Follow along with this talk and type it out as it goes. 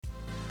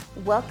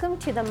Welcome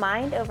to the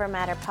Mind Over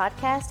Matter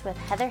podcast with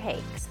Heather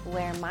Hakes,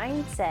 where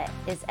mindset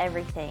is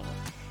everything.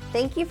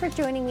 Thank you for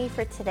joining me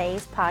for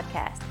today's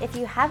podcast. If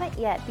you haven't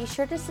yet, be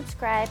sure to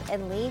subscribe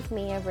and leave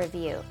me a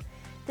review.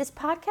 This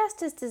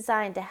podcast is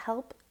designed to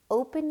help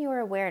open your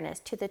awareness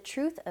to the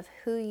truth of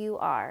who you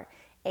are,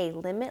 a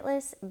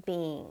limitless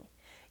being.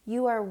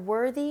 You are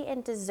worthy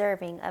and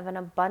deserving of an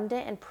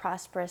abundant and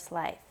prosperous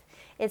life.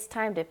 It's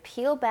time to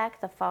peel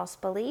back the false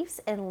beliefs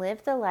and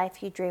live the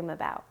life you dream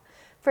about.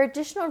 For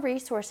additional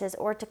resources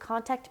or to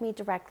contact me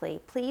directly,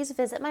 please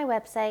visit my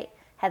website,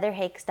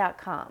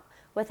 heatherhakes.com.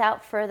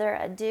 Without further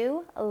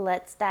ado,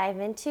 let's dive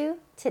into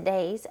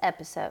today's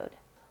episode.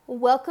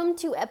 Welcome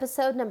to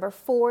episode number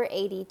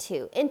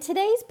 482. In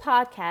today's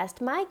podcast,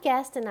 my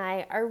guest and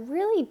I are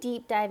really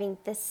deep diving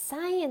the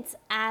science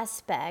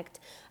aspect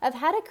of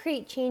how to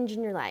create change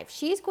in your life.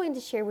 She's going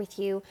to share with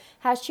you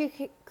how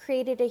she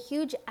created a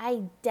huge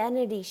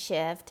identity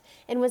shift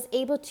and was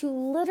able to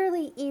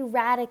literally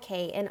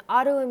eradicate an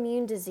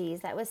autoimmune disease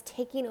that was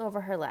taking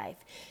over her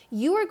life.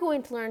 You are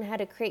going to learn how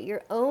to create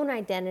your own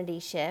identity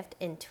shift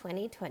in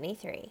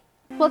 2023.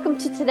 Welcome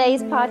to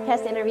today's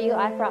podcast interview.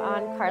 I brought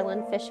on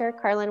Carlin Fisher.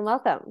 Carlin,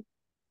 welcome.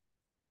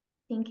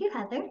 Thank you,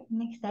 Heather.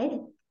 I'm excited.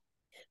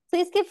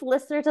 Please give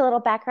listeners a little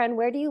background.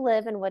 Where do you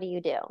live and what do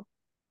you do?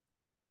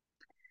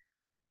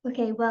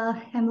 Okay, well,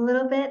 I'm a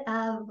little bit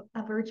of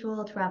a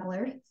virtual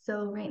traveler.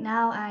 So right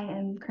now I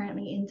am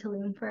currently in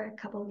Tulum for a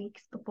couple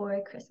weeks before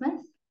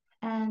Christmas.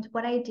 And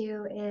what I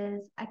do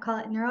is I call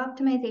it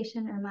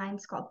neurooptimization or mind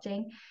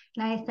sculpting.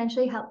 And I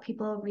essentially help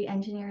people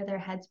re-engineer their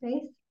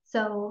headspace.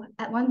 So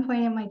at one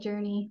point in my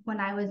journey, when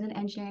I was in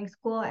engineering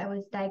school, I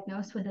was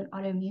diagnosed with an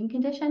autoimmune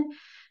condition.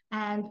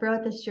 And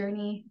throughout this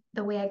journey,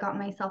 the way I got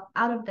myself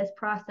out of this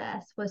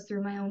process was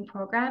through my own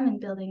program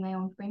and building my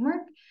own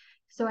framework.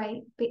 So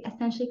I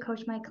essentially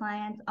coach my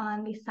clients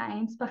on the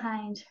science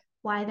behind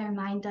why their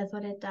mind does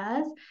what it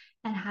does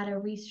and how to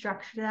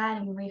restructure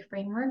that and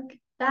reframework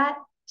that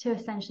to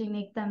essentially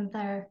make them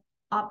their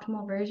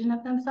optimal version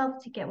of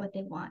themselves to get what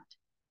they want.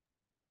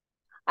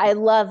 I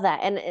love that.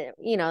 And,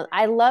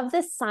 I love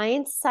the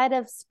science side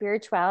of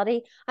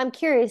spirituality. I'm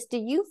curious, do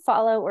you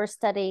follow or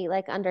study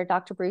like under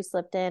Dr. Bruce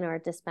Lipton or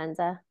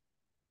Dispenza?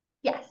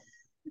 Yes,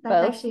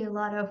 that's Both? actually a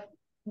lot of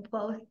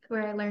both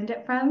where I learned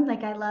it from.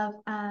 Like I love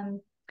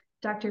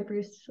Dr.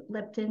 Bruce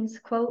Lipton's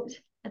quote,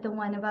 the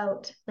one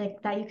about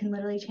like that you can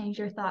literally change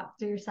your thoughts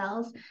through your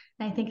cells.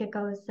 And I think it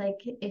goes like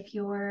if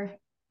your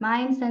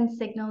mind sends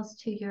signals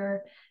to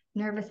your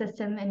nervous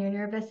system and your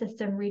nervous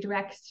system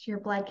redirects your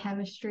blood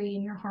chemistry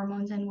and your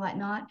hormones and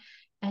whatnot,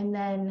 and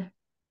then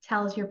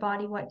tells your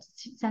body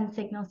sends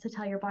signals to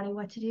tell your body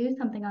what to do,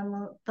 something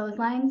on those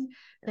lines,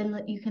 then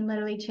you can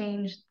literally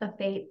change the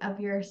fate of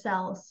your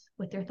cells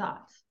with your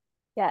thoughts.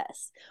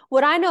 Yes.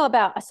 What I know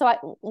about,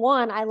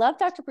 I love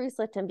Dr. Bruce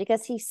Lipton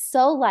because he's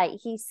so light.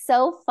 He's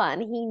so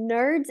fun. He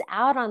nerds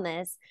out on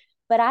this,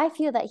 but I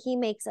feel that he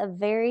makes a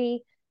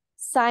very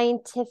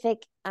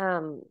scientific,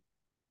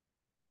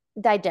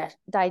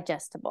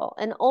 digestible.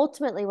 And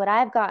ultimately what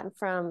I've gotten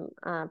from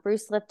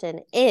Bruce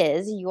Lipton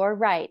is, you're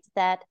right,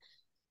 that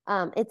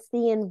it's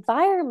the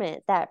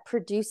environment that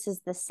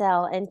produces the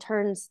cell and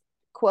turns,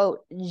 quote,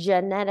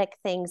 genetic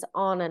things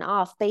on and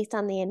off based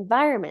on the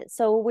environment.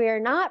 So we're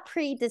not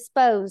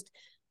predisposed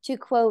to,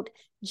 quote,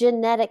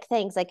 genetic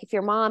things. Like if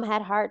your mom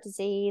had heart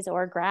disease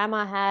or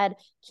grandma had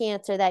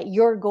cancer, that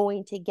you're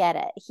going to get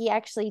it. He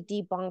actually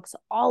debunks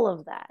all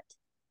of that.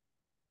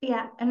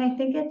 Yeah, and I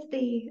think it's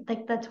the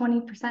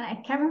 20%. I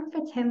can't remember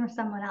if it's him or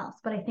someone else,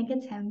 but I think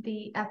it's him.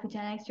 The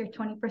epigenetics, you're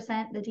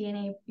 20% the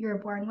DNA you're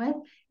born with,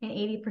 and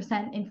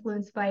 80%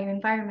 influenced by your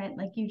environment,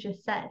 like you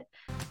just said.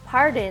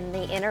 Pardon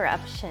the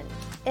interruption.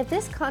 If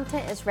this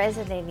content is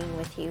resonating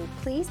with you,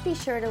 please be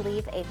sure to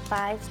leave a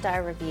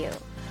 5-star review.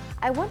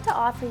 I want to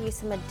offer you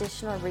some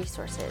additional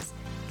resources.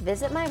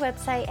 Visit my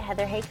website,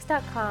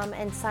 heatherhakes.com,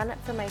 and sign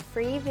up for my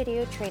free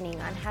video training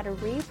on how to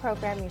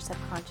reprogram your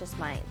subconscious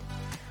mind.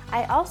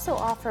 I also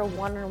offer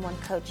one-on-one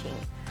coaching.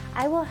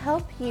 I will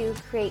help you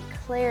create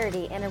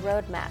clarity and a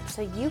roadmap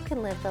so you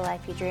can live the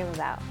life you dream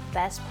about.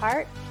 Best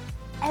part?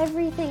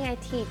 Everything I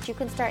teach you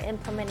can start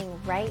implementing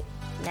right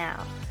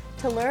now.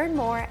 To learn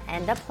more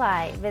and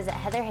apply, visit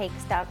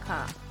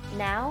heatherhakes.com.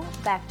 Now,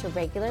 back to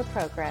regular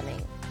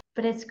programming.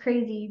 But it's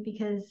crazy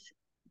because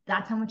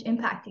that's how much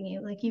impacting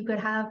you. Like you could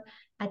have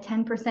a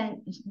 10%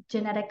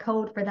 genetic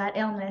code for that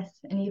illness,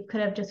 and you could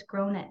have just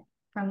grown it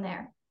from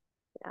there.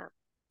 Yeah.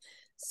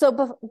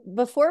 So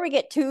before we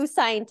get too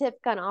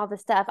scientific on all the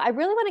stuff, I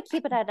really want to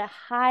keep it at a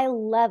high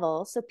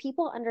level so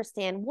people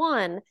understand,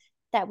 one,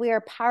 that we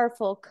are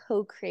powerful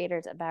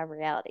co-creators of our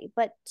reality.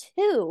 But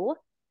two,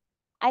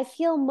 I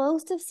feel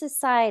most of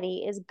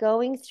society is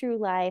going through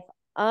life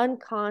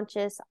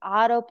unconscious,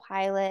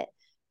 autopilot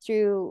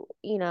through,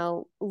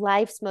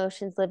 life's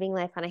motions, living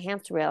life on a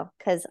hamster wheel,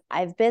 because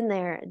I've been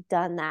there,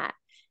 done that.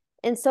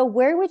 And so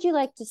where would you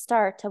like to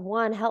start to,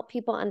 one, help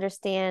people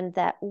understand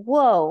that,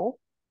 whoa,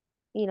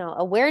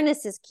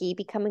 awareness is key,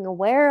 becoming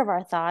aware of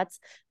our thoughts,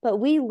 but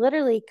we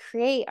literally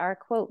create our,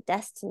 quote,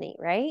 destiny,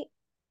 right?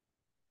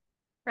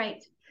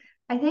 Right.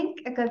 I think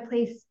a good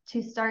place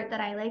to start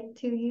that I like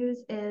to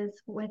use is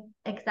with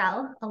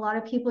Excel. A lot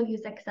of people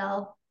use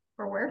Excel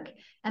for work,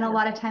 and a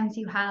lot of times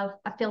you have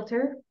a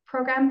filter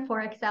program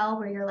for Excel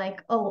where you're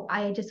like, oh,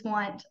 I just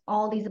want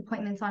all these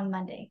appointments on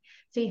Monday.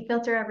 So you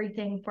filter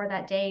everything for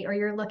that day, or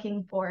you're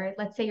looking for,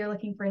 let's say you're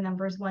looking for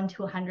numbers 1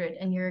 to 100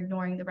 and you're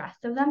ignoring the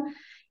rest of them.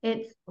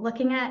 It's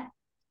looking at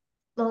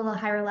a little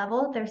higher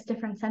level. There's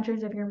different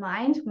centers of your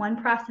mind.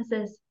 One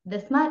processes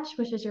this much,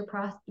 which is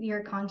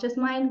your conscious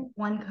mind.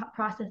 One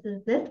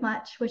processes this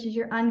much, which is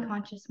your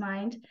unconscious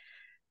mind.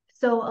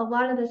 So a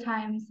lot of the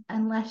times,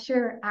 unless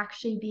you're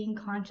actually being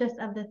conscious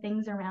of the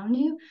things around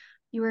you,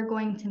 you are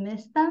going to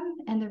miss them.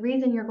 And the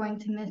reason you're going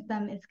to miss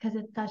them is because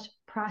it's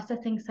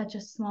processing such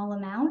a small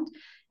amount,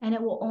 and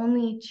it will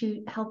only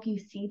help you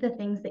see the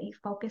things that you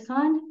focus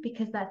on,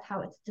 because that's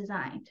how it's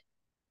designed.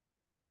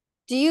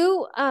 Do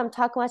you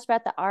talk much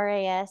about the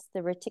RAS, the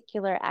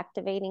reticular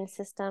activating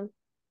system?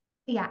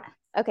 Yeah.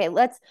 Okay,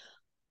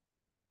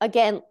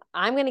 again,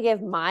 I'm going to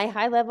give my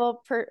high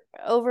level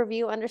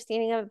overview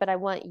understanding of it, but I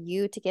want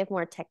you to give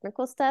more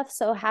technical stuff.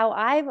 So how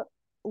I've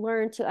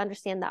learned to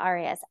understand the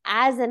RAS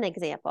as an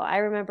example, I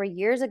remember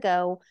years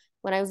ago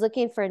when I was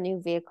looking for a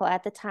new vehicle.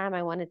 At the time,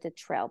 I wanted a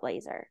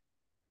Trailblazer.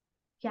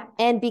 Yeah.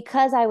 And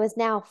because I was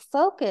now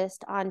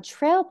focused on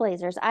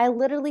Trailblazers, I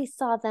literally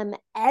saw them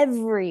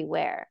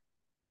everywhere.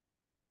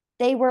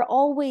 They were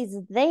always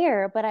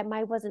there, but I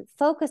wasn't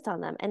focused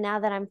on them. And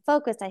now that I'm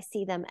focused, I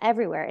see them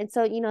everywhere. And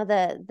so,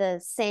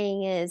 the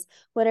saying is,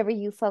 whatever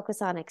you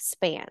focus on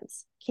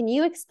expands. Can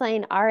you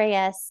explain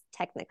RAS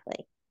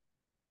technically?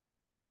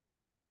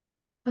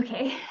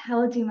 Okay, I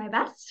will do my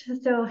best.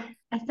 So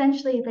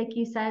essentially, like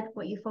you said,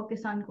 what you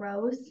focus on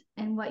grows,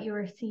 and what you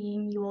are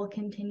seeing, you will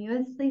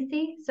continuously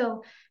see.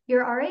 So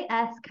your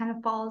RAS kind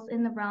of falls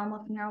in the realm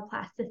of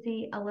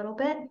neuroplasticity a little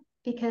bit,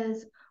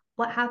 because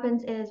what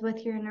happens is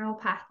with your neural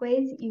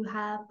pathways, you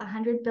have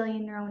 100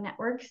 billion neural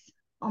networks,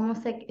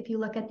 almost like if you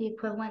look at the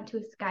equivalent to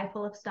a sky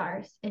full of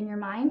stars in your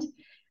mind,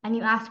 and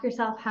you ask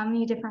yourself, how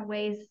many different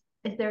ways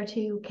is there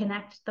to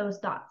connect those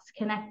dots,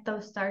 connect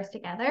those stars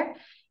together?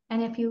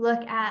 And if you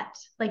look at,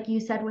 like you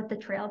said, with the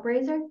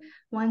Trailblazer,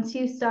 once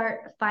you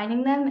start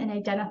finding them and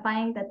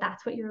identifying that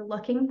that's what you're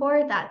looking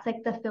for, that's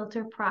like the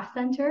filter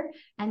processor.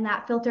 And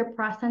that filter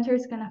processor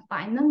is going to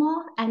find them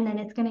all. And then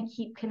it's going to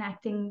keep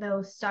connecting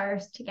those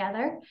stars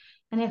together.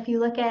 And if you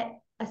look at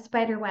a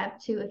spider web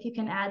too, if you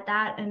can add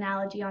that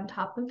analogy on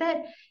top of it,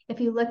 if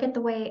you look at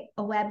the way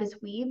a web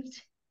is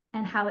weaved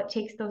and how it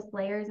takes those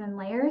layers and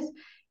layers,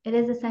 it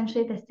is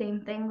essentially the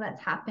same thing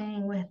that's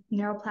happening with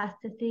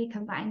neuroplasticity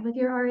combined with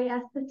your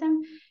RAS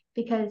system,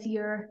 because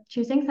you're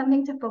choosing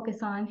something to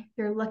focus on,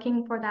 you're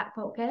looking for that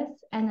focus,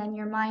 and then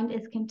your mind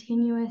is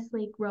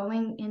continuously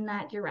growing in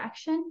that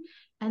direction.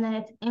 And then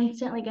it's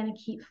instantly going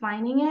to keep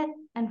finding it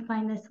and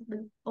find this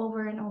loop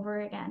over and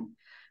over again.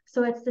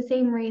 So it's the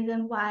same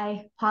reason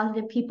why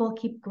positive people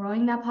keep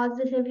growing that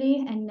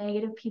positivity and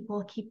negative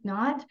people keep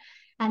not.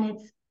 And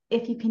it's,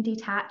 if you can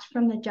detach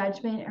from the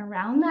judgment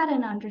around that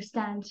and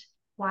understand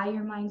why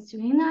your mind's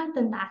doing that,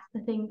 then that's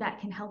the thing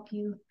that can help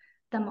you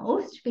the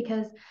most.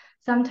 Because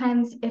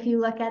sometimes if you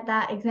look at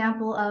that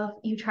example of,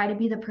 you try to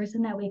be the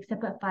person that wakes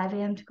up at 5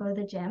 a.m. to go to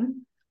the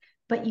gym,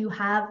 but you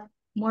have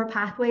more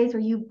pathways, or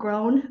you've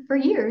grown for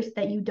years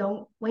that you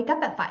don't wake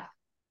up at 5.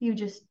 You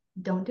just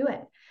don't do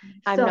it.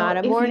 I'm not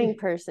a morning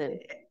person.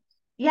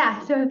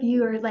 Yeah. So if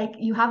you are like,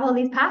 you have all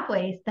these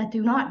pathways that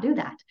do not do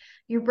that,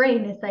 your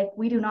brain is like,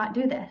 we do not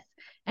do this.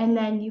 And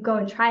then you go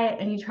and try it,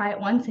 and you try it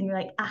once and you're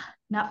like,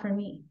 not for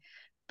me.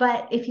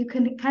 But if you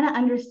can kind of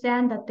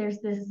understand that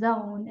there's this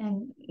zone,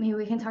 and maybe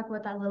we can talk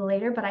about that a little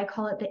later, but I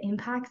call it the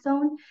impact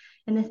zone.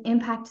 And this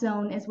impact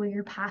zone is where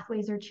your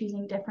pathways are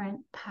choosing different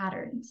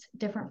patterns,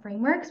 different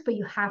frameworks, but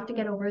you have to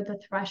get over the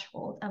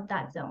threshold of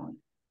that zone.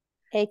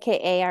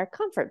 AKA our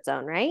comfort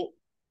zone, right?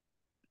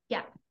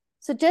 Yeah.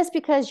 So just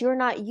because you're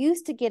not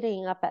used to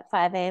getting up at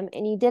 5 a.m.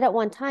 and you did it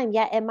one time,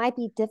 yeah, it might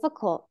be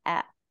difficult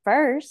at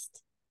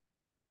first.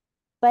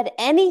 But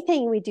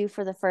anything we do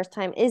for the first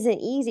time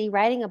isn't easy.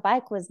 Riding a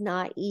bike was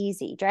not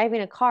easy.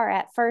 Driving a car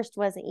at first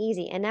wasn't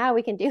easy. And now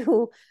we can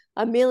do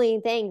a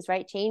million things,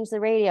 right? Change the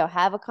radio,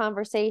 have a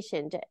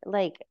conversation,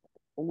 like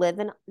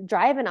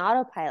drive an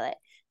autopilot.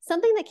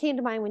 Something that came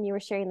to mind when you were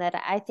sharing that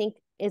I think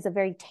is a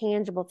very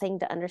tangible thing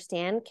to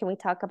understand. Can we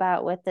talk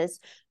about with this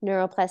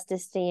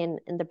neuroplasticity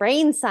and the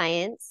brain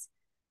science?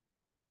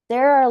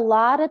 There are a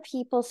lot of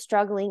people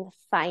struggling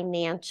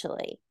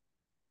financially,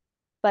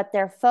 but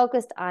they're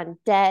focused on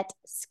debt,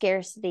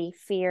 scarcity,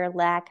 fear,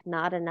 lack,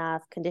 not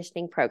enough,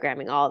 conditioning,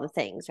 programming, all the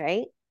things,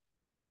 right?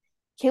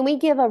 Can we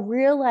give a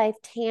real life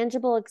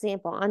tangible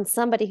example on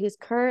somebody who's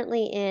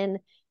currently in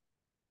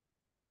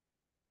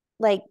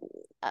like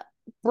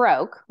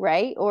broke,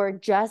 right? Or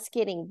just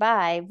getting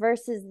by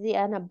versus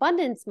an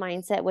abundance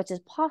mindset, which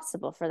is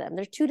possible for them.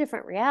 There's two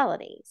different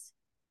realities.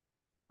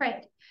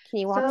 Right. Can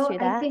you walk through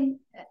that? I think,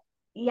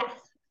 yes.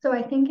 So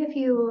I think if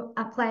you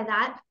apply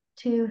that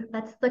to,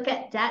 let's look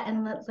at debt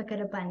and let's look at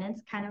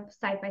abundance kind of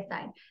side by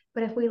side.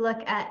 But if we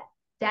look at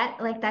debt,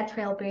 like that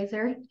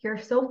trailblazer, you're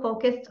so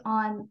focused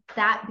on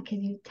that because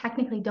you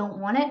technically don't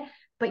want it,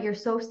 but you're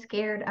so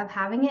scared of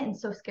having it and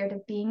so scared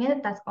of being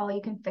it. That's all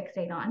you can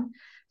fixate on.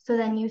 So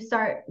then you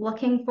start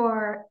looking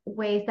for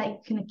ways that you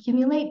can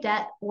accumulate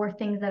debt or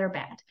things that are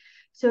bad.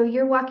 So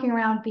you're walking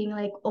around being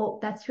like, oh,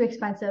 that's too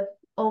expensive.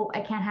 Oh,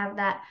 I can't have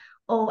that.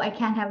 Oh, I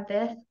can't have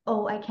this.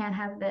 Oh, I can't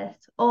have this.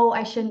 Oh,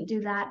 I shouldn't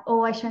do that.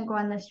 Oh, I shouldn't go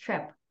on this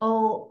trip.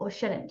 Oh,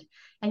 shouldn't.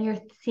 And you're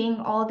seeing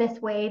all this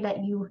way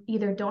that you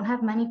either don't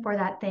have money for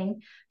that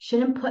thing,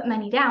 shouldn't put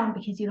money down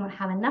because you don't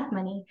have enough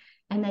money.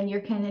 And then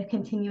you're kind of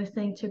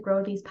continuously to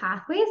grow these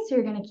pathways. So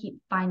you're going to keep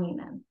finding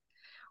them.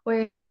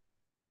 Whereas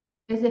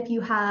if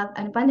you have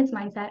an abundance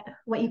mindset,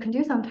 what you can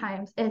do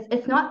sometimes is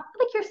it's not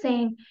like you're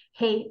saying,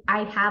 hey,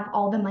 I have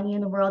all the money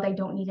in the world, I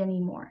don't need any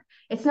more.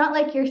 It's not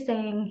like you're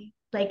saying,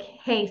 like,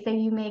 hey, say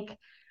you make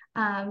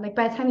like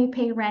by the time you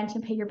pay rent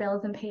and pay your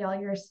bills and pay all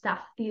your stuff,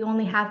 you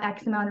only have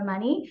X amount of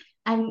money.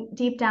 And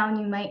deep down,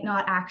 you might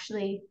not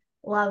actually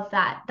love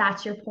that.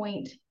 That's your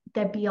point,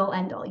 the be all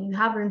end all. You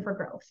have room for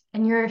growth.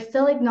 And you're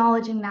still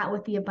acknowledging that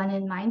with the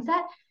abundant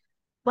mindset.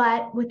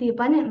 But with the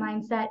abundant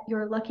mindset,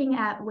 you're looking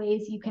at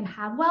ways you can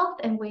have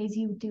wealth and ways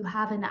you do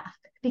have enough.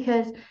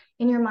 Because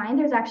in your mind,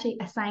 there's actually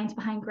a science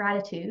behind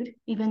gratitude,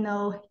 even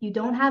though you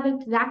don't have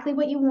exactly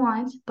what you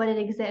want, but it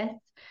exists.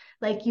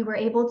 Like you were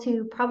able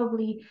to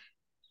probably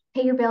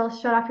pay your bills,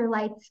 shut off your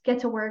lights, get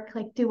to work,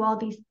 like do all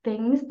these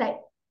things that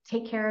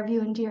take care of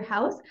you and do your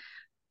house.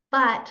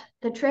 But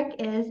the trick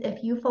is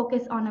if you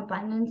focus on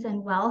abundance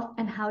and wealth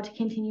and how to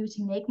continue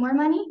to make more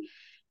money,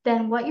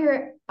 then what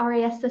your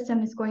RAS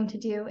system is going to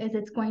do is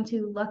it's going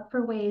to look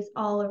for ways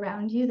all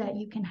around you that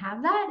you can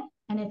have that,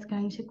 and it's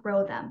going to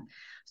grow them.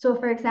 So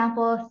for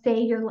example,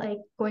 say you're like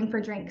going for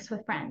drinks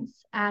with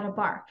friends at a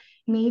bar.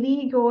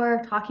 Maybe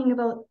you're talking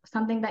about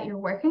something that you're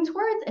working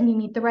towards and you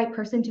meet the right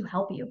person to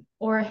help you.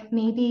 Or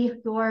maybe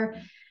you're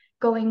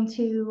going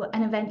to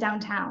an event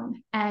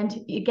downtown and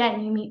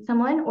again you meet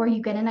someone or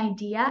you get an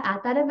idea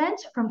at that event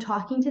from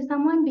talking to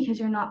someone because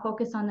you're not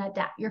focused on that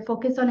debt, you're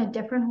focused on a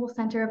different whole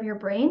center of your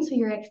brain, so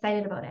you're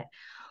excited about it.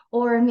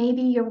 Or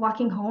maybe you're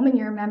walking home and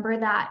you remember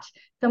that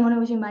someone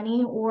owes you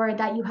money, or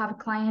that you have a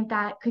client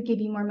that could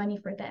give you more money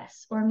for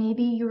this. Or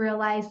maybe you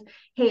realize,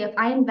 hey, if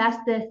I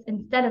invest this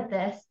instead of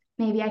this,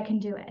 maybe I can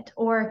do it.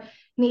 Or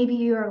maybe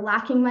you're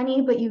lacking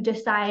money, but you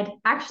decide,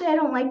 actually, I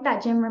don't like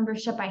that gym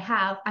membership I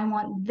have. I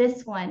want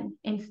this one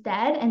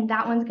instead. And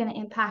that one's going to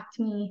impact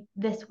me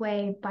this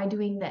way by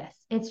doing this.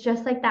 It's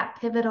just like that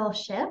pivotal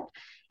shift.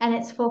 And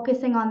it's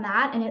focusing on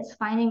that, and it's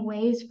finding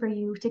ways for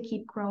you to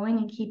keep growing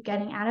and keep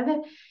getting out of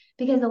it.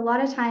 Because a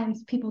lot of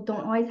times people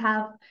don't always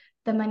have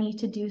the money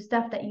to do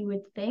stuff that you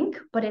would think,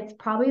 but it's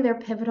probably their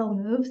pivotal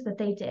moves that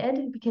they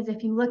did. Because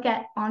if you look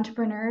at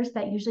entrepreneurs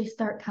that usually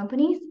start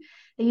companies,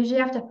 they usually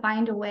have to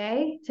find a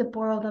way to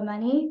borrow the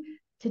money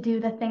to do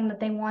the thing that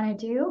they want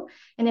to do.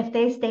 And if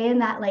they stay in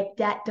that like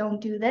debt,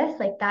 don't do this,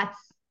 like that's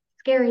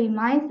scary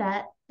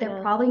mindset,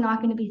 they're probably not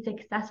going to be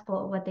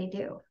successful at what they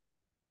do.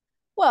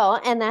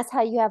 Well, and that's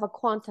how you have a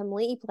quantum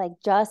leap, like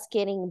just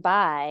getting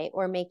by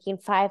or making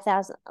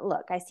 5,000.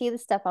 Look, I see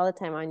this stuff all the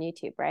time on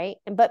YouTube, right?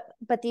 And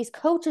but these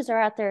coaches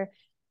are out there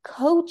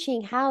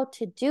coaching how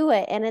to do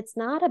it, and it's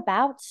not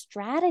about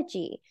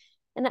strategy.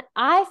 And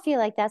I feel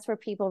like that's where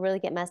people really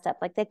get messed up.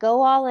 Like they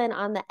go all in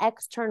on the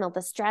external,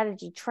 the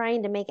strategy,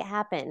 trying to make it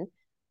happen,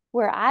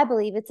 where I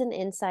believe it's an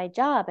inside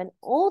job. And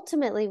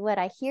ultimately, what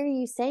I hear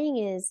you saying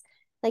is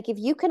like if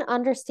you can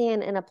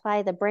understand and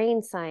apply the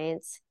brain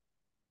science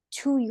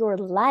to your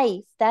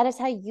life, that is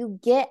how you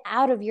get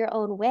out of your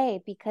own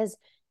way. Because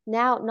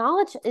now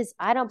knowledge is,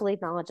 I don't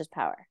believe knowledge is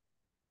power.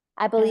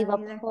 I believe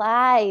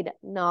applied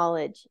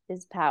knowledge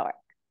is power.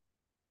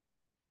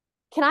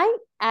 Can I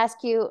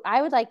ask you,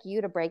 I would like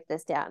you to break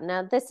this down.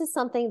 Now, this is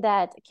something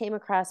that came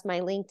across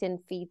my LinkedIn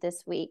feed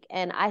this week.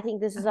 And I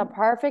think this is a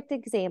perfect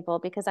example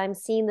because I'm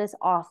seeing this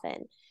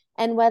often.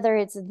 And whether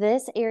it's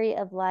this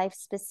area of life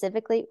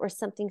specifically or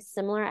something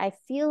similar, I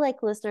feel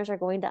like listeners are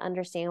going to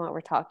understand what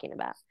we're talking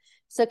about.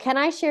 So can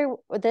I share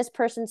this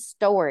person's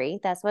story?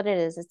 That's what it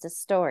is. It's a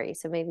story.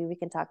 So maybe we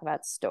can talk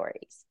about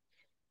stories.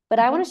 But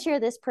I want to share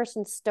this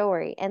person's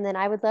story. And then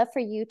I would love for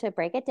you to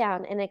break it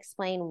down and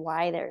explain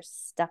why they're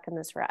stuck in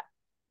this rut.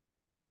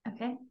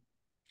 Okay.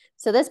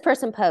 So this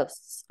person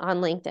posts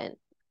on LinkedIn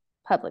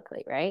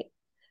publicly, right?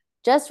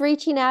 Just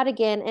reaching out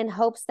again in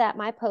hopes that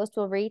my post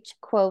will reach,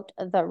 quote,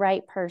 the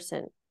right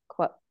person,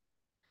 quote.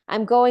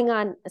 I'm going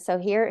on, so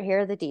here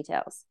are the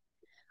details.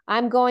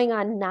 I'm going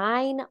on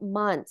 9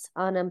 months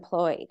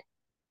unemployed,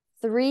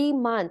 3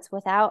 months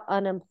without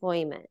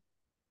unemployment.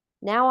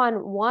 Now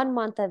on 1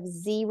 month of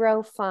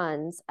zero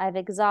funds, I've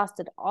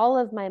exhausted all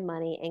of my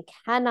money and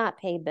cannot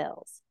pay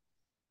bills.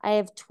 I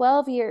have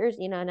 12 years,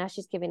 now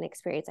she's giving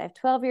experience. I have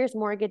 12 years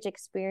mortgage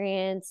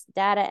experience,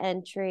 data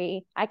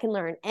entry. I can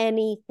learn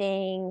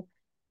anything,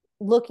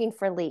 looking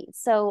for leads.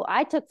 So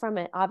I took from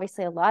it,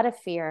 obviously, a lot of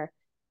fear,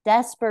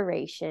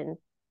 desperation,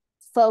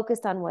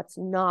 focused on what's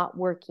not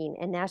working.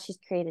 And now she's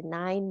created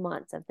 9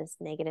 months of this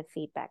negative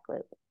feedback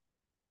loop.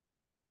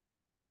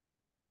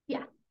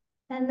 Yeah.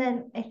 And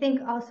then I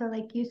think also,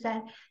 like you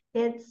said,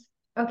 it's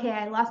okay,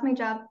 I lost my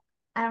job.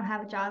 I don't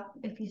have a job.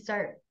 If you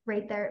start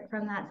right there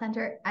from that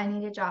center, I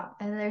need a job.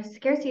 And there's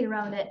scarcity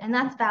around it. And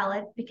that's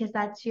valid because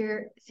that's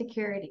your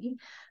security.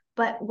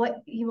 But what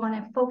you want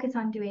to focus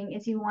on doing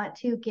is you want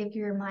to give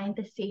your mind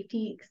the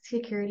safety,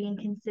 security, and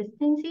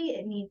consistency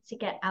it needs to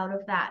get out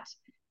of that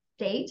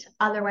state.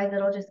 Otherwise,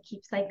 it'll just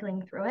keep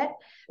cycling through it.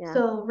 Yeah.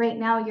 So right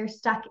now you're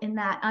stuck in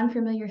that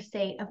unfamiliar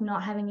state of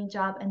not having a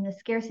job and the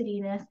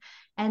scarcityness.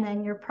 And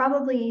then you're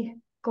probably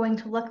going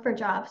to look for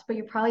jobs, but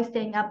you're probably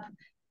staying up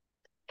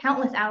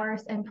countless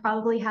hours and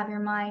probably have your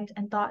mind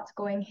and thoughts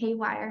going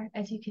haywire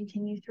as you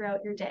continue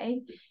throughout your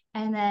day.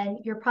 And then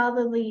you're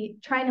probably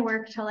trying to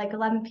work till like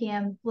 11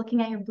 p.m.,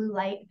 looking at your blue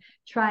light,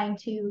 trying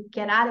to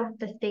get out of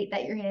the state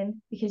that you're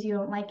in because you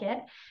don't like it.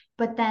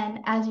 But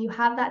then as you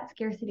have that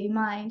scarcity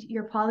mind,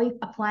 you're probably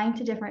applying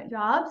to different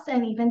jobs.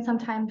 And even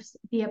sometimes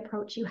the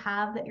approach you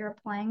have that you're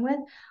applying with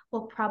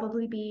will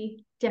probably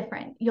be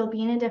different. You'll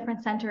be in a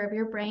different center of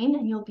your brain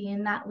and you'll be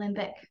in that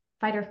limbic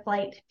fight or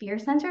flight fear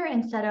center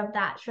instead of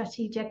that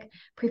strategic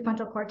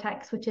prefrontal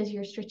cortex, which is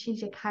your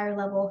strategic higher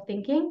level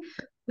thinking,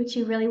 which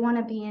you really want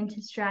to be in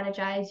to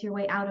strategize your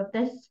way out of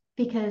this,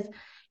 because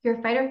your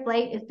fight or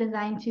flight is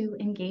designed to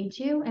engage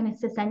you and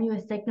it's to send you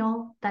a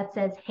signal that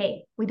says,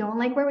 hey, we don't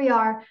like where we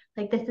are.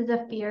 Like, this is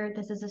a fear,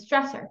 this is a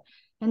stressor,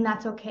 and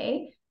that's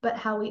okay. But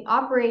how we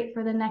operate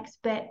for the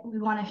next bit, we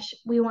want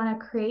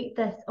to create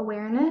this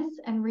awareness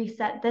and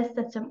reset this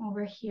system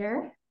over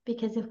here.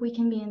 Because if we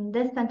can be in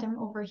this center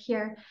over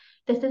here,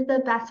 this is the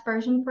best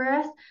version for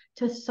us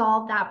to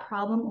solve that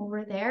problem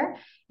over there.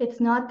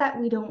 It's not that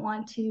we don't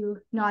want to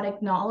not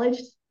acknowledge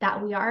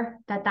that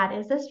that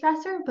is a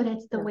stressor, but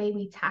it's the way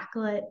we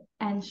tackle it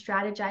and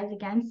strategize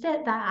against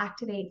it that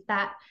activates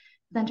that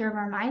center of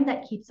our mind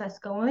that keeps us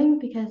going.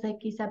 Because like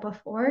you said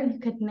before, you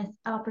could miss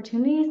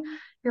opportunities.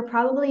 You're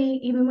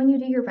probably, even when you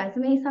do your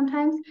resume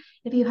sometimes,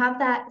 if you have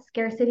that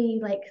scarcity,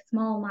 like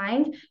small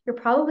mind, you're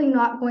probably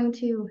not going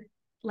to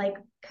like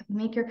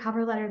make your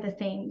cover letter the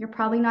same. You're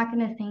probably not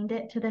going to send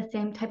it to the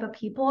same type of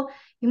people.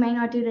 You might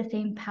not do the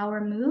same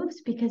power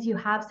moves because you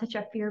have such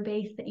a fear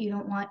base that you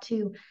don't want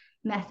to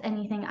mess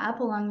anything up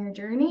along your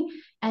journey.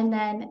 And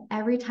then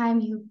every time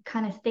you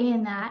kind of stay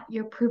in that,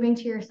 you're proving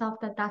to yourself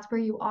that that's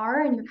where you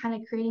are, and you're kind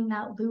of creating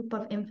that loop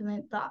of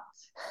infinite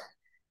thoughts.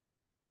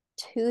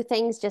 Two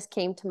things just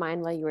came to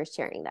mind while you were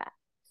sharing that.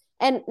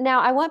 And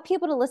now I want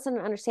people to listen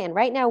and understand.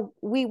 Right now,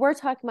 we were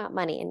talking about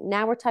money, and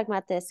now we're talking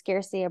about this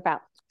scarcity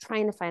about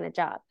trying to find a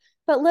job.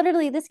 But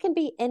literally, this can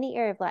be any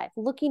area of life.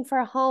 Looking for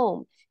a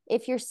home.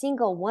 If you're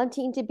single,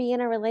 wanting to be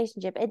in a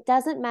relationship, it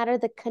doesn't matter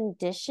the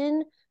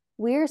condition.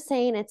 We're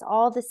saying it's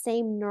all the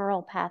same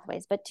neural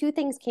pathways. But two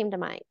things came to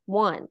mind.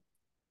 One,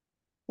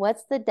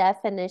 what's the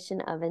definition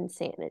of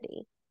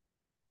insanity?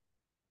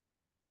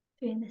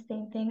 Doing the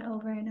same thing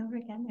over and over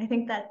again. I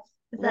think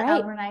is that right.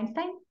 Albert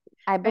Einstein?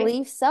 I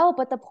believe so.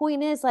 But the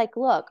point is, like,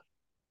 look,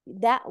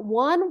 that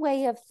one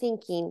way of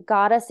thinking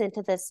got us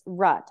into this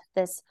rut,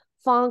 this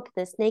funk,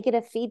 this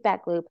negative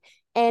feedback loop.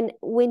 And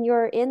when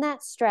you're in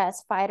that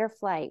stress, fight or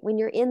flight, when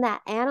you're in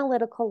that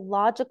analytical,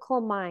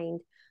 logical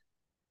mind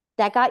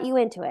that got you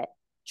into it,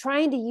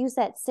 trying to use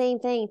that same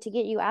thing to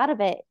get you out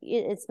of it,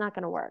 it's not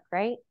going to work,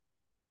 right?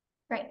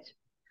 Right.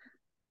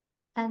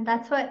 And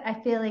that's what I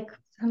feel like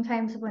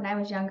sometimes when I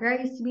was younger,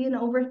 I used to be an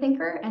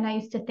overthinker, and I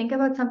used to think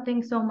about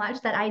something so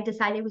much that I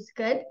decided it was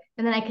good.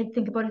 And then I could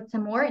think about it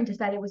some more and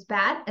decide it was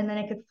bad. And then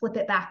I could flip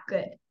it back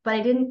good. But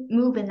I didn't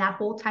move in that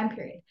whole time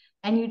period.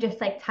 And you just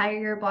like tire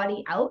your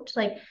body out.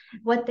 Like,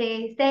 what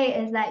they say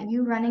is that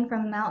you running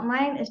from a mountain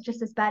lion is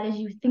just as bad as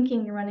you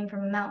thinking you're running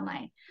from a mountain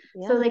lion.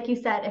 Yeah. So like you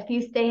said, if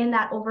you stay in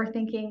that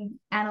overthinking,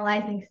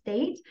 analyzing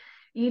state,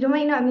 you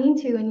might not mean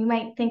to, and you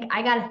might think,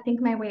 I got to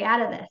think my way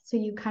out of this. So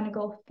you kind of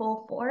go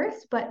full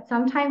force, but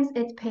sometimes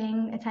it's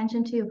paying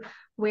attention to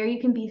where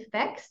you can be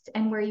fixed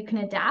and where you can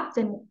adapt,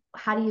 and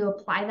how do you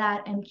apply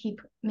that and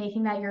keep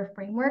making that your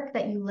framework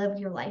that you live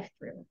your life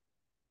through.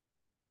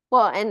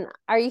 Well, and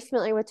are you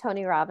familiar with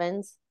Tony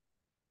Robbins?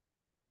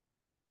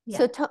 Yeah.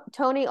 So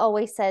Tony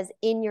always says,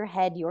 in your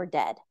head, you're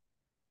dead.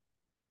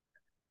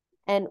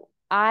 And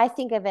I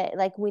think of it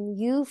like when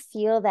you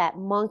feel that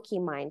monkey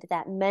mind,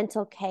 that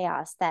mental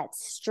chaos, that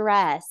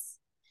stress,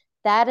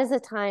 that is a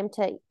time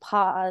to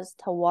pause,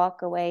 to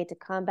walk away, to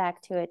come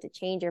back to it, to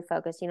change your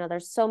focus. You know,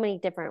 there's so many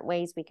different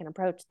ways we can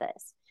approach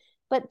this.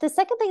 But the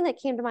second thing that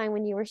came to mind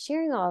when you were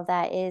sharing all of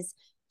that is,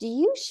 do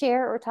you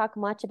share or talk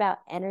much about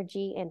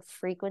energy and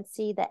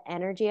frequency, the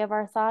energy of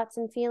our thoughts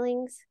and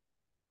feelings?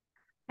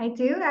 I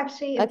do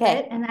actually a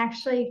bit. And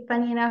actually,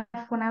 funny enough,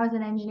 when I was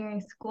in engineering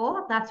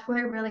school, that's where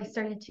I really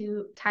started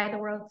to tie the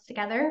worlds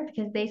together,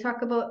 because they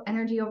talk about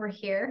energy over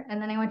here.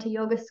 And then I went to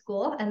yoga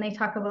school and they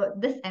talk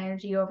about this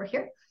energy over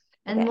here.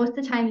 And most of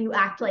the time you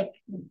act like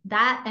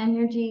that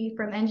energy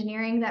from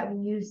engineering that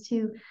we use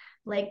to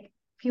like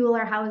fuel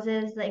our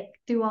houses, like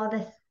do all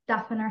this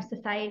stuff in our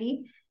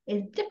society,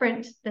 is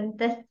different than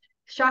this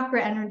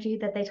chakra energy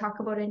that they talk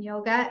about in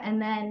yoga. And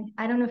then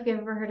I don't know if you've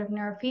ever heard of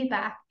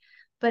neurofeedback,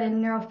 but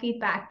in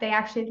neurofeedback, they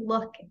actually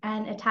look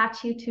and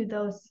attach you to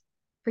those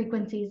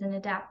frequencies and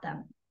adapt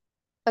them.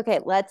 Okay,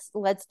 let's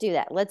do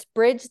that. Let's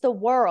bridge the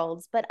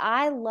worlds. But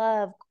I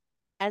love,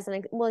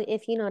 well,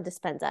 if you know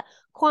Dispenza,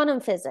 quantum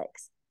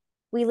physics.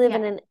 We live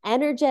in Yeah. an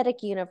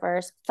energetic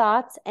universe.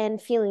 Thoughts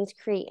and feelings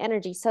create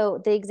energy. So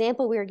the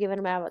example we were given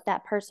about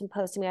that person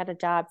posting out a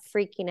job,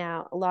 freaking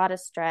out, a lot of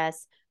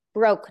stress,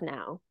 broke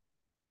now.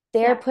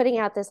 They're Yeah. putting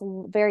out this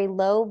very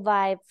low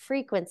vibe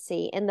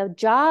frequency, and the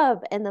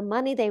job and the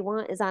money they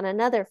want is on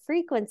another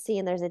frequency,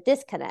 and there's a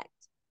disconnect.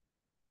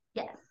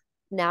 Yes.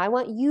 Now I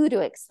want you to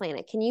explain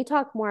it. Can you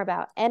talk more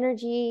about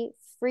energy,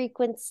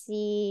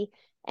 frequency,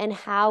 and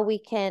how we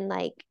can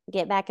like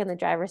get back in the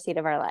driver's seat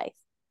of our life?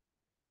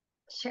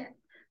 Sure.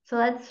 So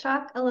let's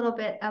talk a little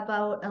bit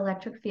about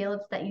electric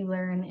fields that you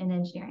learn in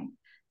engineering.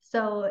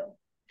 So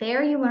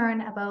there you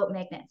learn about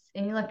magnets,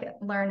 and you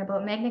learn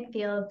about magnetic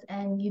fields,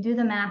 and you do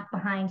the math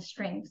behind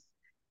strings.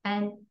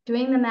 And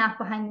doing the math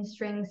behind the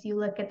strings, you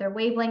look at their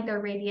wavelength, their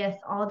radius,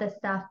 all this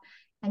stuff,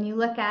 and you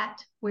look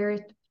at where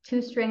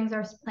two strings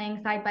are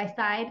playing side by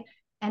side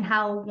and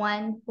how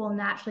one will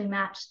naturally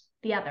match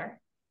the other.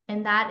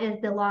 And that is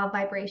the law of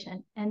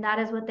vibration. And that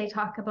is what they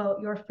talk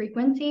about, your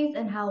frequencies,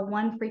 and how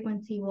one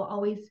frequency will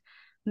always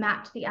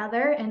match the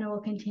other and it will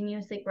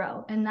continuously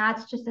grow. And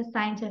that's just a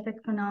scientific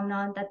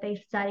phenomenon that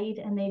they've studied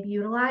and they've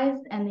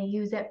utilized, and they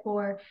use it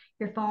for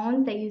your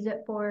phone. They use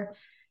it for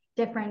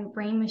different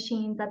brain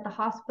machines at the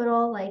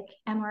hospital, like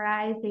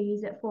MRIs. They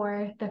use it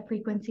for the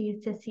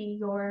frequencies to see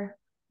your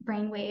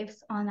brain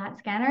waves on that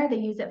scanner. They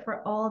use it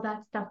for all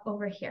that stuff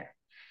over here.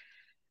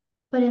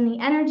 But in the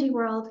energy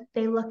world,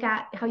 they look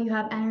at how you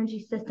have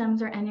energy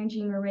systems or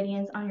energy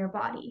meridians on your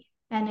body.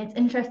 And it's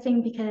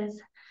interesting because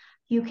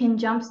you can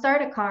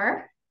jumpstart a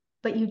car,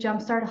 but you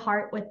jumpstart a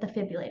heart with the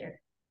defibrillator.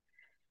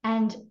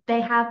 And they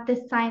have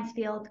this science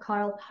field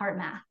called heart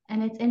math.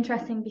 And it's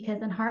interesting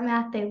because in heart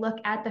math, they look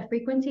at the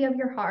frequency of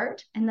your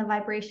heart and the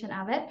vibration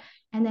of it.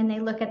 And then they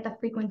look at the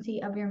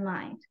frequency of your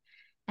mind.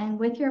 And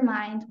with your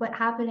mind, what's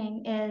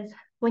happening is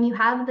when you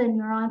have the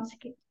neurons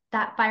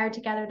that fire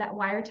together, that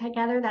wire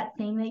together, that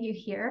thing that you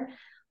hear,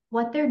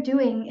 what they're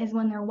doing is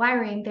when they're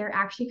wiring, they're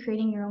actually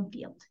creating your own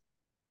field.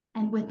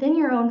 And within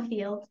your own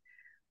field,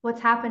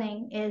 what's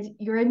happening is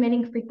you're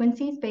emitting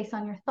frequencies based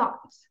on your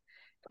thoughts.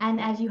 And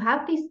as you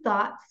have these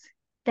thoughts,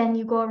 then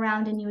you go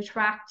around and you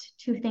attract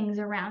two things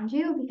around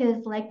you,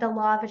 because like the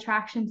law of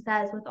attraction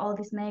says with all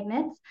these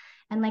magnets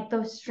and like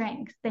those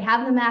strings, they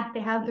have the math,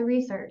 they have the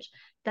research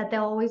that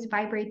they'll always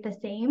vibrate the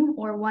same,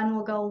 or one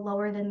will go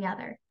lower than the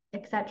other,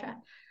 etc.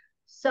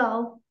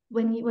 So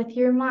when you, with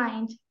your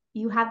mind,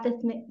 you have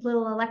this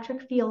little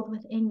electric field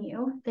within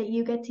you that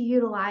you get to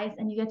utilize,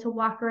 and you get to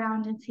walk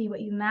around and see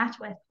what you match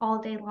with all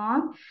day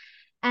long.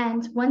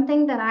 And one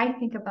thing that I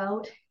think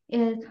about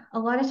is a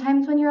lot of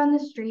times when you're on the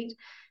street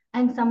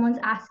and someone's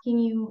asking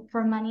you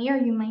for money, or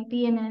you might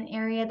be in an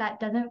area that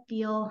doesn't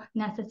feel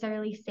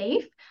necessarily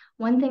safe,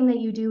 one thing that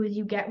you do is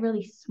you get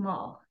really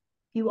small.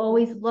 You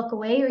always look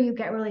away, or you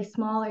get really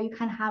small, or you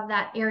kind of have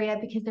that area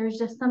because there's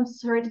just some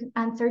certain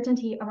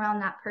uncertainty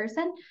around that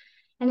person.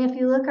 And if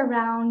you look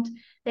around,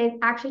 they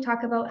actually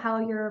talk about how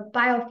your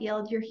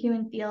biofield, your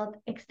human field,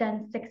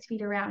 extends 6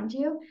 feet around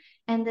you.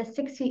 And the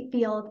 6 feet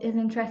field is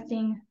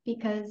interesting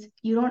because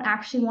you don't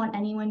actually want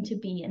anyone to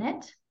be in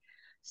it.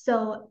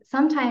 So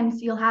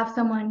sometimes you'll have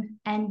someone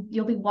and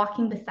you'll be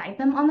walking beside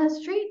them on the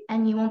street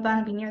and you won't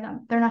want to be near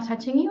them. They're not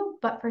touching you,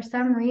 but for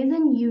some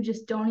reason, you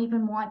just don't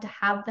even want to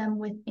have them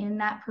within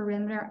that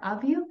perimeter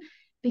of you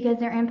because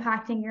they're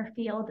impacting your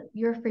field,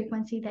 your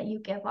frequency that you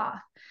give off.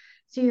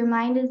 So your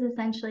mind is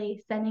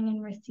essentially sending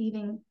and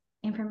receiving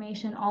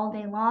information all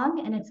day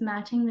long, and it's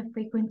matching the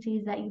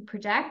frequencies that you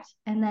project.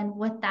 And then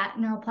with that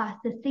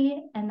neuroplasticity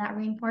and that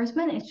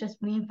reinforcement, it's just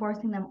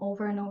reinforcing them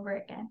over and over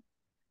again.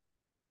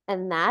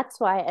 And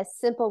that's why a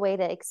simple way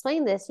to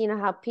explain this, you know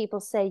how people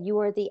say you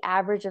are the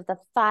average of the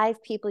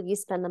 5 people you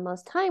spend the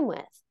most time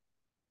with.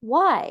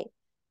 Why?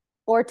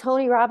 Or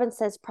Tony Robbins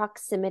says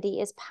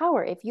proximity is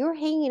power. If you're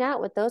hanging out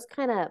with those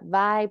kind of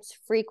vibes,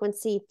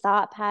 frequency,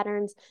 thought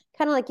patterns,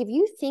 kind of like if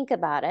you think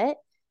about it,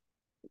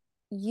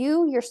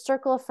 your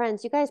circle of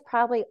friends, you guys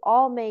probably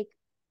all make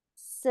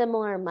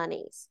similar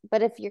monies.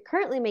 But if you're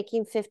currently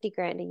making 50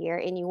 grand a year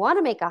and you want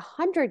to make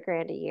 100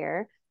 grand a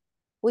year,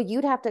 well,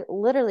 you'd have to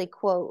literally,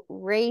 quote,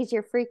 raise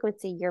your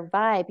frequency, your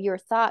vibe, your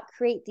thought,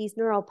 create these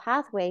neural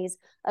pathways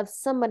of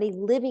somebody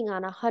living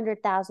on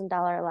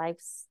 $100,000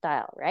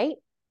 lifestyle, right?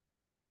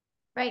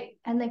 Right.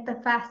 And like the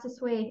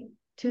fastest way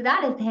to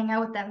that is to hang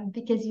out with them,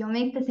 because you'll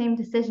make the same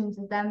decisions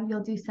as them.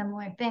 You'll do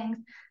similar things.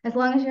 As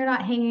long as you're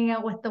not hanging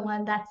out with the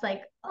one that's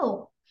like,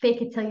 oh,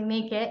 fake it till you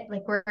make it.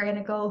 Like, we're going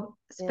to go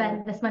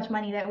spend this much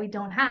money that we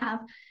don't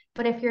have.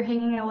 But if you're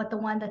hanging out with the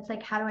one that's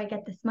like, how do I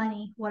get this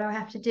money? What do I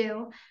have to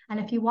do? And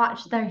if you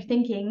watch their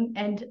thinking,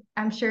 and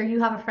I'm sure you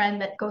have a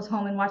friend that goes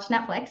home and watch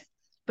Netflix,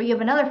 but you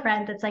have another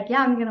friend that's like,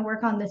 yeah, I'm going to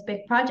work on this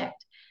big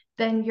project.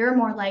 Then you're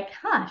more like,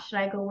 should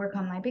I go work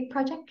on my big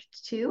project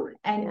too?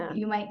 And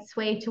you might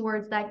sway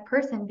towards that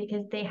person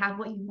because they have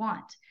what you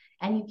want,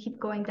 and you keep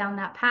going down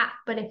that path.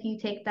 But if you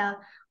take the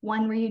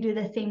one where you do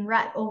the same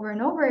rut over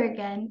and over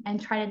again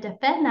and try to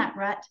defend that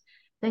rut,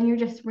 then you're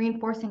just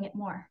reinforcing it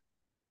more.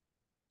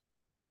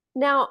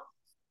 Now,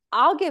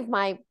 I'll give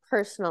my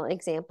personal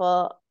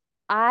example.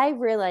 I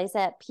realize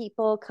that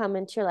people come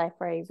into your life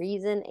for a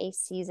reason, a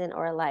season,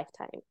 or a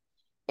lifetime.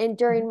 And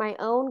during my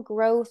own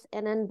growth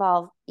and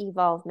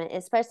evolvement,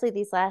 especially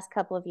these last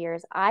couple of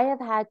years, I have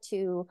had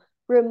to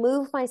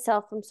remove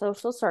myself from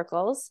social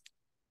circles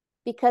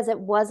because it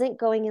wasn't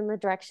going in the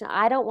direction.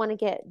 I don't want to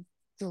get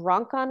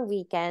drunk on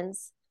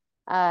weekends,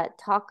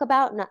 talk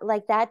about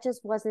like that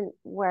just wasn't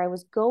where I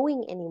was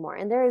going anymore.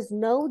 And there is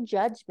no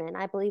judgment.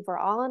 I believe we're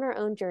all on our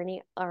own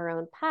journey, our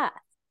own path.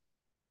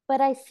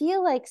 But I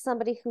feel like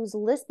somebody who's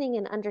listening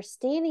and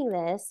understanding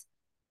this,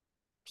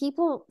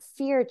 people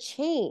fear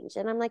change.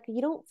 And I'm like, you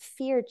don't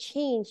fear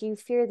change, you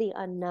fear the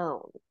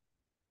unknown,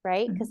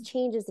 right? Because Mm-hmm.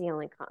 change is the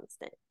only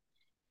constant.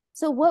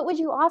 So what would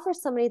you offer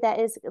somebody that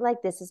is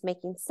like, this is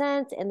making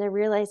sense and they're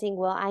realizing,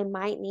 well, I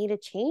might need to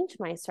change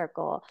my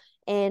circle,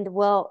 and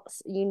well,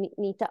 you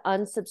need to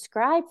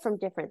unsubscribe from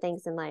different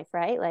things in life,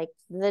 right? Like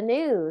the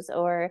news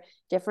or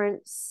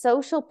different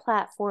social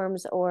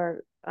platforms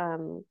or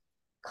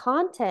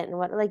content and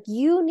what, like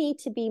you need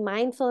to be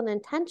mindful and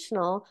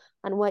intentional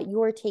on what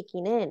you're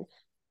taking in.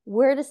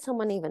 Where does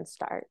someone even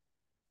start?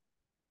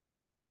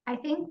 I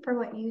think for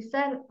what you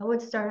said, I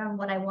would start on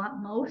what I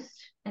want most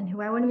and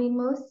who I want to be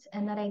most,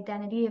 and that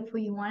identity of who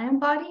you want to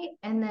embody,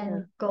 and Yeah.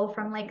 then go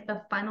from like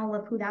the funnel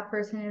of who that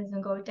person is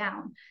and go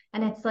down.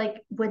 And it's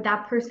like, would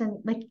that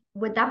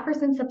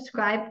person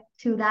subscribe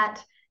to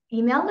that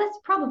email list?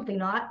 Probably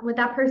not. Would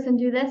that person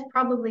do this?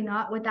 Probably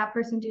not. Would that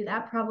person do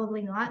that?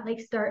 Probably not. Like,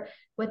 start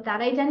with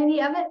that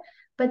identity of it.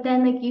 But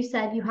then, like you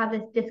said, you have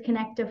this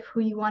disconnect of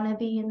who you want to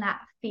be and that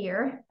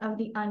fear of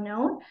the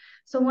unknown.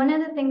 So, one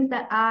of the things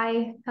that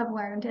I have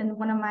learned, and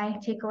one of my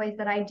takeaways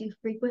that I do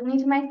frequently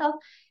to myself,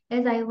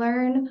 is I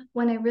learn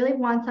when I really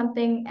want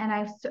something and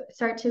I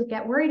start to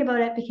get worried about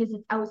it because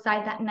it's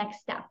outside that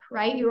next step,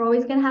 right? You're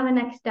always going to have a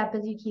next step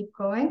as you keep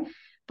going,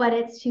 but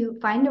it's to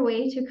find a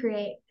way to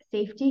create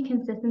safety,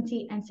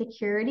 consistency, and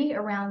security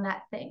around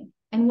that thing.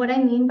 And what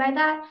I mean by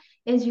that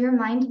is your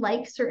mind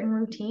likes certain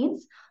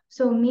routines.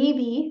 So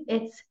maybe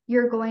it's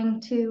you're going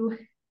to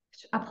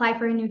apply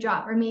for a new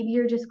job, or maybe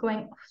you're just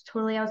going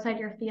totally outside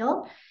your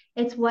field.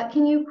 It's what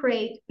can you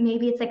create?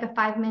 Maybe it's like a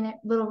 5 minute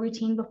little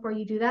routine before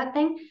you do that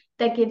thing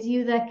that gives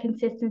you the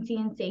consistency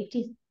and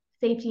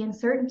safety and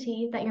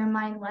certainty that your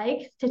mind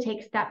likes to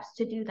take steps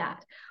to do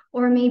that.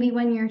 Or maybe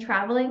when you're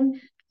traveling,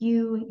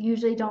 you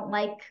usually don't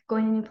like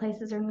going to new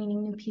places or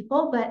meeting new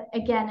people, but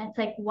again, it's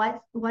like,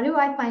 what do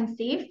I find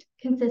safe,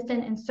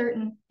 consistent, and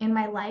certain in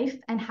my life,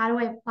 and how do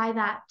I apply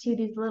that to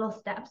these little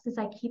steps as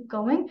I keep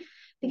going?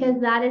 Because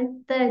that is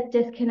the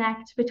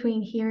disconnect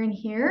between here and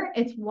here.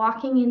 It's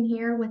walking in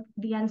here with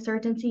the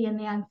uncertainty and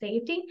the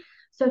unsafety.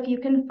 So if you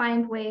can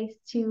find ways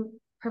to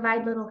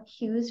provide little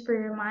cues for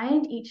your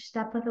mind each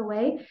step of the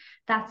way,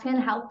 that's going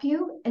to help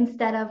you,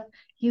 instead of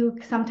you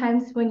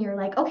sometimes when you're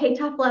like, okay,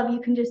 tough love, you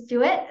can just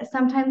do it.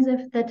 Sometimes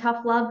if the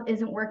tough love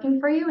isn't working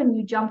for you and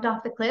you jumped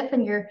off the cliff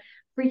and you're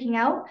freaking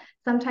out,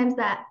 sometimes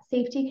that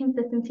safety,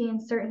 consistency, and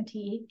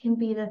certainty can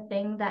be the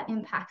thing that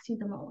impacts you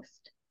the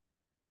most.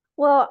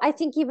 Well, I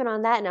think even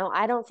on that note,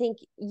 I don't think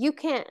you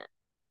can't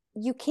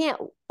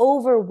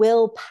over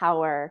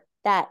willpower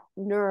that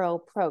neuro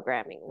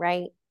programming,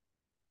 right?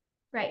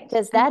 Right.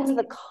 Because I that's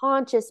the think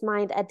conscious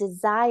mind, a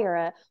desire,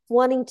 a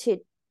wanting to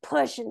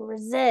push and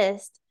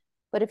resist.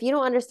 But if you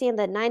don't understand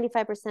that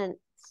 95%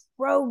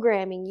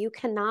 programming, you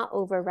cannot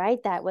override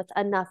that with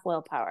enough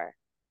willpower.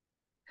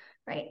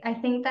 Right. I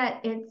think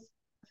that it's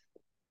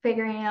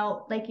figuring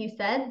out, like you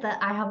said,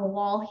 that I have a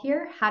wall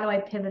here. How do I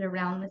pivot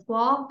around this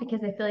wall?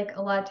 Because I feel like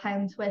a lot of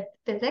times with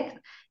physics,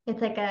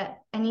 it's like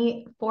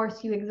any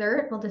force you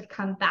exert will just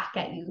come back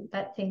at you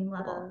that same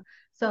level.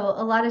 So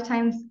a lot of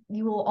times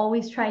you will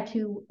always try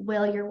to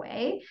will your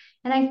way.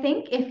 And I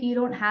think if you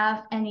don't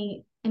have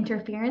any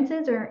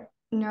interferences or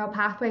neural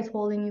pathways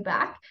holding you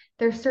back,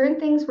 there's certain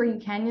things where you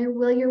can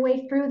will your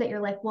way through that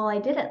you're like, well, I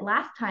did it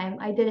last time.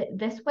 I did it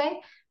this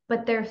way,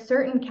 but there are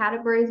certain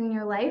categories in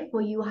your life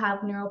where you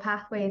have neural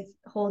pathways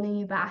holding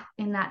you back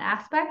in that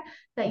aspect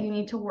that you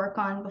need to work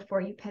on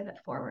before you pivot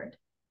forward.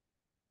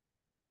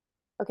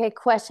 Okay,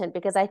 question,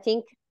 because I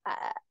think,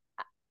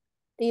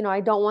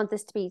 I don't want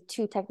this to be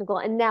too technical.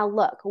 And now,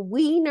 look,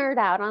 we nerd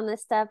out on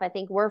this stuff. I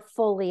think we're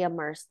fully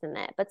immersed in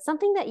it. But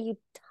something that you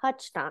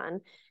touched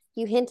on,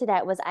 you hinted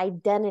at, was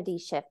identity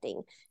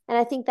shifting. And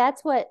I think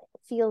that's what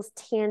feels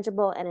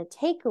tangible and a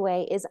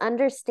takeaway is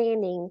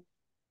understanding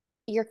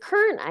your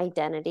current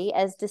identity.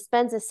 As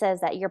Dispenza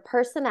says, that your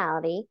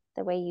personality,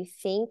 the way you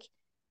think,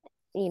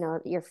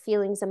 your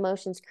feelings,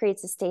 emotions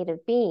creates a state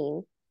of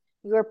being.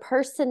 Your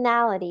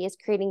personality is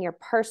creating your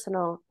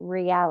personal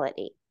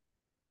reality.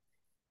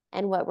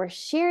 And what we're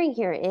sharing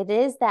here, it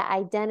is that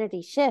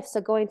identity shift.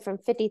 So going from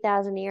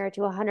 50,000 a year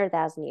to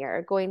 100,000 a year,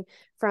 or going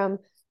from,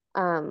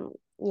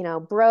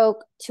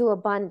 broke to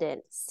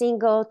abundant,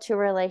 single to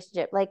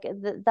relationship, like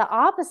the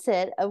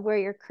opposite of where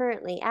you're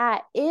currently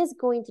at is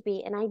going to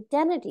be an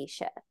identity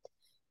shift.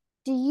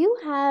 Do you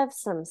have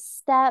some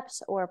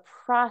steps or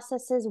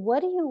processes?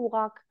 What do you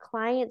walk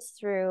clients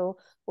through,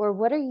 or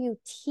what are you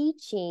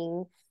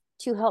teaching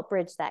to help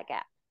bridge that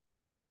gap?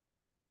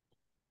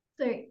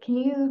 So can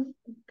you,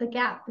 the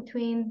gap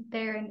between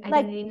their Like,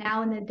 identity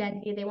now and the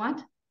identity they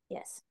want?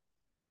 yes.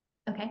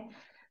 Okay.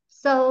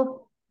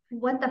 So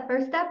what the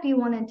first step you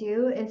want to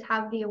do is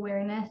have the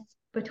awareness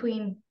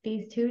between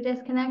these two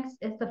disconnects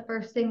is the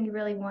first thing you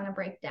really want to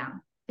break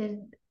down, is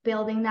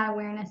building that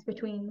awareness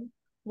between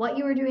what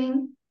you were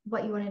doing,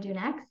 what you want to do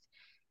next.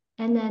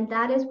 And then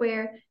that is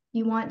where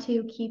you want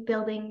to keep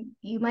building.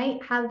 You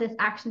might have this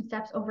action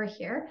steps over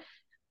here,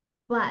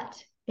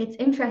 but it's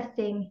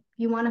interesting.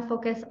 You want to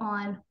focus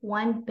on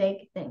one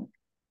big thing.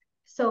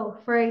 So,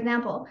 for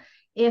example,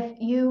 if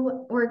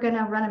you were going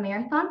to run a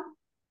marathon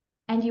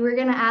and you were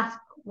going to ask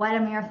what a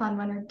marathon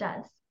runner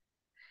does,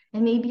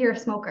 and maybe you're a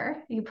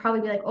smoker, you'd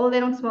probably be like, oh, they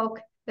don't smoke,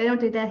 they don't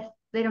do this,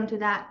 they don't do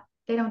that,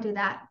 they don't do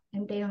that,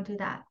 and they don't do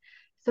that.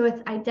 So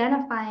it's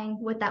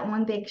identifying with that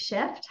one big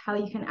shift, how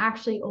you can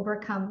actually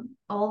overcome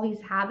all these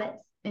habits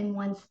in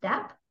one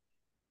step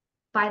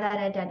by that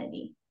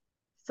identity.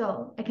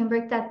 So I can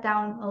break that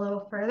down a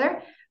little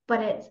further,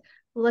 but it's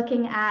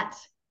looking at,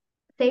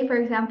 say, for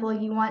example,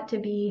 you want to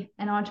be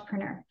an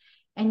entrepreneur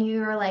and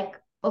you're like,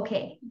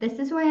 okay, this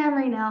is who I am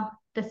right now.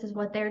 This is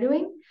what they're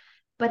doing.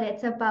 But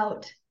it's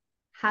about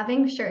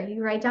having, sure,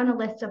 you write down a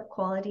list of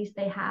qualities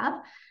they have.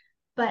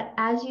 But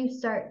as you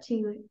start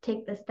to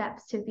take the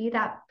steps to be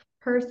that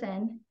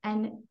person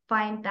and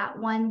find that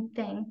one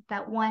thing,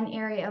 that one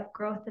area of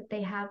growth that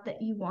they have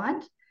that you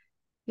want,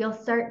 you'll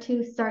start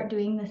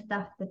doing the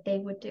stuff that they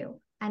would do.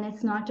 And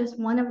it's not just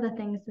one of the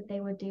things that they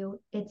would do,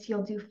 it's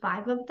you'll do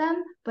 5 of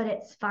them, but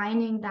it's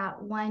finding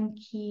that one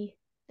key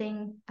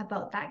thing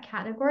about that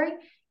category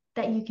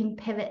that you can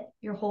pivot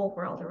your whole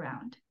world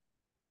around.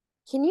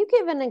 Can you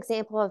give an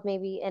example of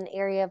maybe an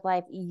area of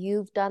life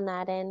you've done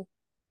that in?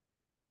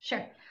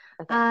 Sure.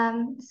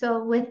 Okay.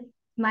 So with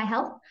my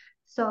health,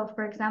 so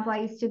for example, I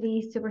used to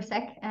be super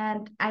sick,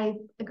 and I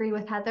agree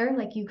with Heather,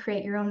 like you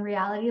create your own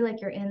reality, like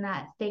you're in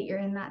that state, you're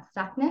in that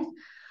stuckness.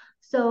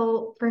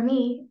 So for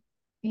me,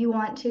 you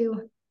want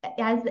to,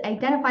 as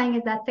identifying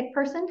as that sick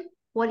person,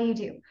 what do you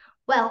do?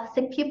 Well,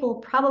 sick people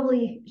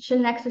probably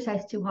shouldn't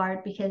exercise too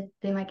hard because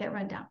they might get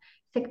run down.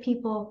 Sick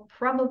people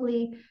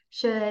probably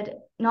should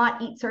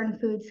not eat certain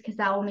foods because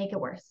that will make it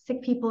worse.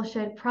 Sick people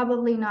should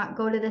probably not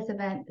go to this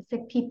event.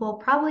 Sick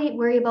people probably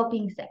worry about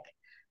being sick.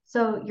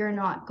 So you're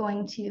not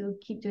going to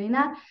keep doing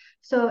that.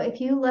 So if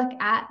you look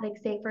at, like,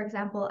 say, for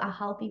example, a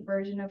healthy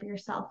version of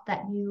yourself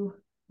that you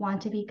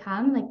want to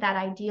become, like that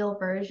ideal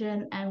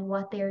version and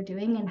what they are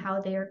doing and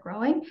how they are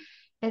growing,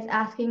 is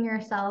asking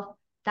yourself,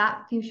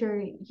 that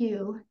future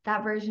you,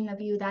 that version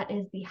of you that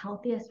is the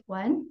healthiest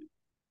one,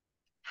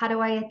 how do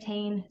I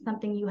attain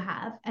something you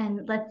have?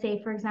 And let's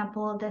say, for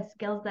example, the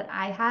skills that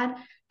I had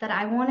that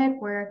I wanted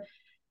were,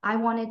 I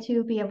wanted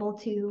to be able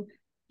to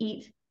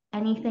eat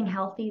anything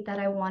healthy that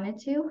I wanted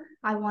to.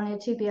 I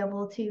wanted to be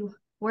able to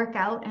work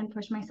out and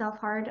push myself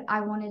hard.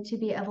 I wanted to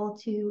be able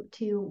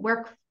to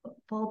work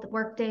full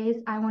work days.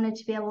 I wanted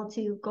to be able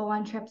to go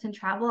on trips and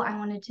travel. I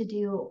wanted to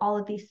do all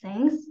of these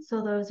things.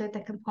 So those are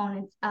the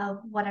components of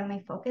what I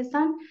may focus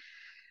on.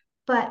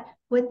 But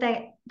with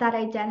that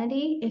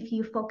identity, if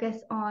you focus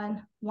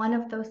on one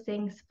of those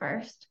things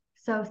first,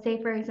 so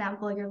say, for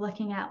example, you're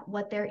looking at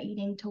what they're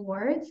eating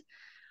towards,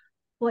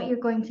 what you're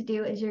going to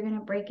do is you're going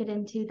to break it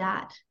into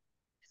that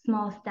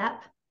small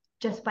step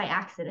just by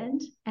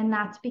accident. And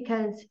that's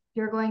because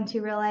you're going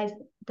to realize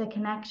the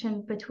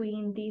connection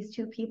between these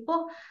two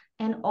people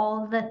and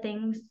all the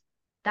things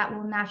that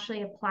will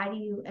naturally apply to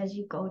you as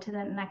you go to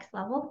the next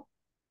level.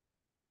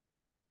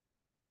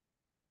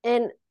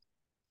 And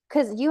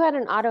because you had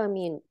an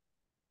autoimmune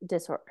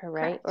disorder,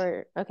 right?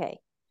 Correct. Or, okay.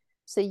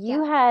 So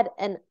you Yeah. had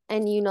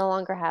and you no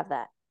longer have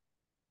that.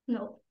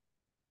 No.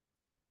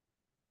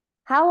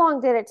 How long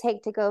did it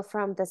take to go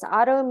from this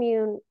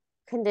autoimmune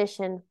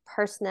condition,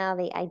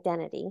 personality,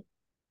 identity,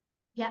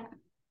 Yeah.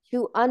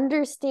 to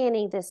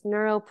understanding this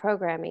neural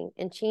programming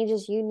and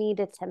changes you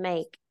needed to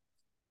make?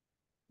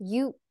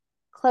 You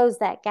close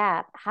that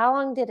gap. How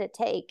long did it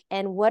take?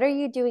 And what are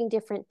you doing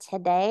different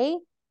today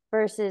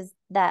versus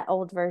that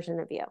old version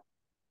of you?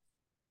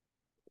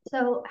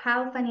 So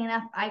how funny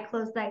enough I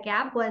closed that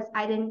gap was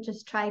I didn't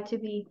just try to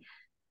be,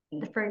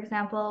 for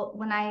example,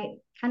 when I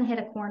kind of hit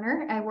a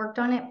corner, I worked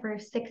on it for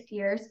 6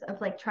 years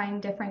of like trying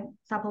different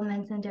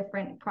supplements and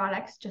different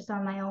products just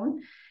on my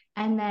own.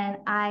 And then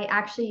I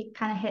actually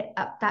kind of hit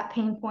up that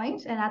pain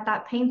point. And at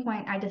that pain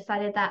point, I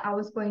decided that I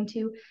was going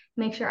to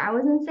make sure I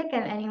wasn't sick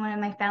and anyone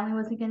in my family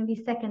wasn't going to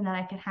be sick and that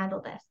I could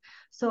handle this.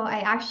 So I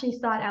actually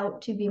sought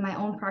out to be my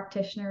own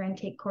practitioner and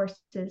take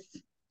courses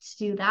to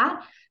do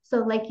that. So,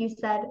 like you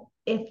said,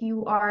 if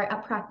you are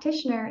a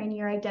practitioner and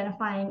you're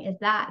identifying as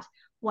that,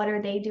 what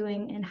are they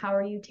doing and how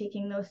are you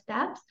taking those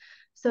steps?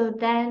 So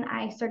then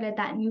I started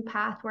that new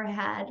path where I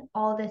had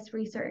all this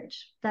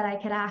research that I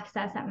could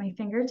access at my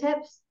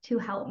fingertips to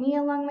help me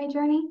along my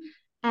journey.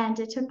 And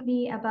it took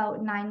me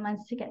about 9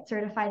 months to get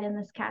certified in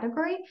this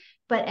category.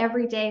 But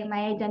every day,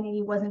 my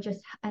identity wasn't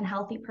just a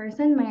healthy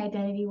person. My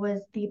identity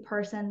was the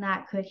person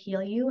that could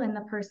heal you and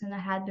the person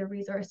that had the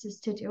resources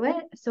to do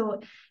it.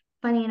 So,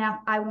 funny enough,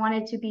 I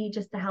wanted to be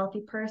just a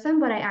healthy person,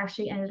 but I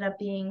actually ended up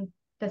being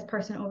this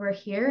person over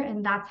here.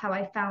 And that's how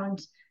I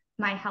found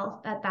my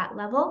health at that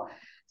level.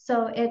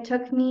 So, it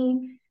took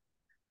me,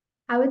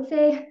 I would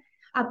say,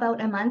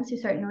 about a month to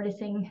start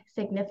noticing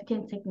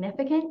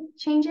significant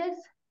changes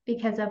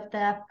because of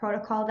the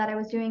protocol that I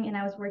was doing. And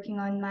I was working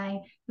on my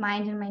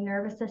mind and my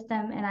nervous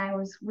system, and I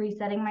was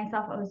resetting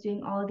myself. I was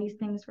doing all of these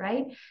things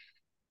right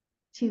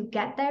to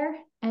get there.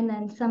 And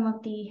then some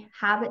of the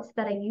habits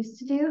that I used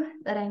to do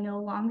that I no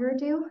longer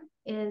do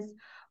is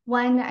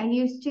one, I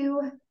used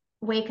to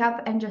wake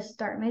up and just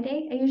start my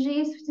day. I usually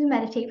used to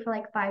meditate for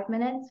like 5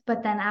 minutes,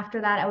 but then after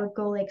that, I would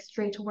go like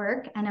straight to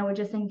work and I would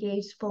just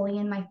engage fully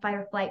in my fight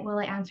or flight while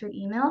I answered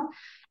emails.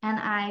 And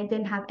I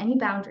didn't have any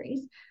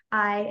boundaries.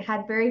 I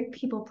had very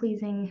people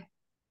pleasing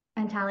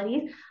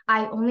mentalities.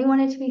 I only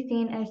wanted to be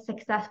seen as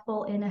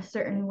successful in a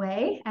certain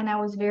way. And I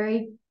was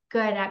very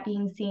good at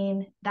being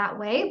seen that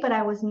way, but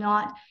I was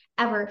not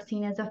ever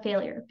seen as a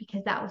failure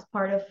because that was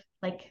part of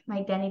like my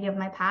identity of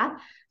my path.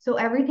 So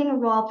everything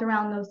revolved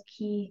around those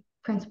key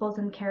principles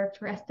and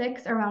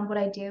characteristics around what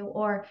I do.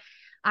 Or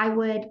I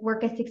would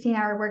work a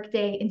 16-hour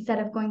workday instead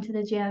of going to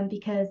the gym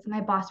because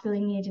my boss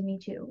really needed me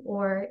to,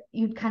 or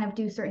you'd kind of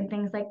do certain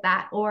things like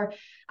that. Or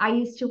I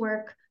used to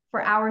work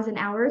for hours and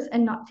hours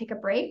and not take a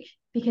break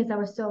because I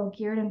was so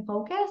geared and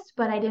focused,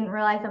 but I didn't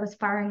realize I was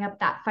firing up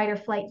that fight or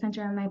flight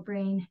center in my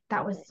brain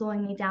that was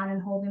slowing me down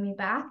and holding me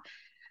back.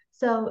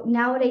 So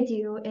now what I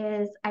do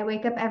is I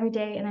wake up every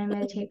day and I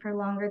meditate for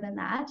longer than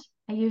that.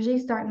 I usually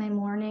start my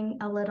morning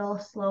a little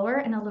slower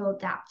and a little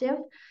adaptive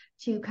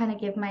to kind of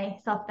give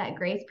myself that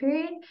grace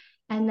period.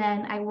 And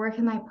then I work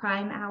in my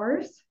prime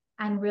hours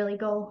and really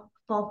go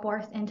full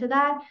force into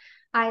that.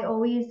 I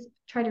always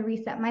try to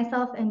reset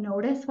myself and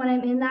notice when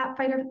I'm in that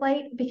fight or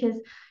flight because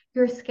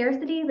your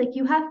scarcity, like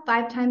you have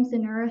 5 times the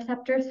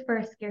neuroreceptors for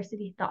a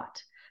scarcity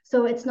thought.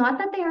 So it's not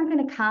that they aren't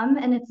going to come,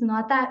 and it's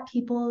not that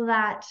people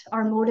that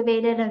are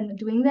motivated and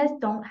doing this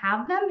don't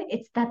have them.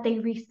 It's that they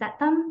reset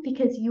them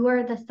because you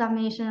are the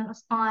summation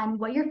on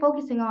what you're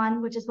focusing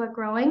on, which is what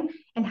growing,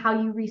 and how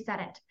you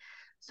reset it.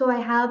 So I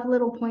have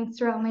little points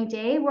throughout my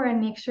day where I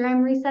make sure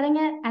I'm resetting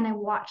it and I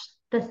watch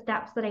the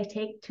steps that I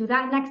take to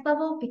that next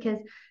level, because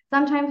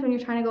sometimes when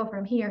you're trying to go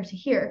from here to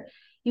here,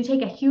 you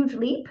take a huge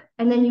leap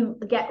and then you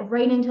get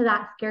right into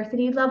that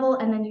scarcity level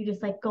and then you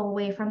just like go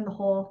away from the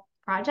whole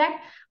project.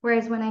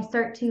 Whereas when I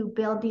start to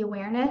build the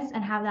awareness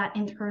and have that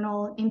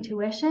internal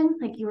intuition,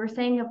 like you were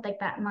saying, of like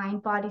that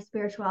mind body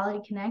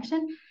spirituality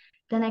connection,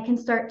 then I can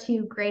start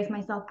to graze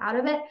myself out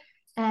of it.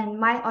 And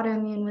my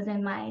autoimmune was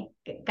in my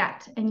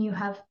gut, and you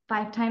have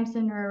 5 times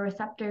the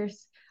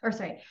neuroreceptors, or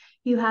sorry,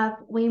 you have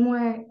way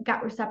more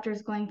gut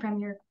receptors going from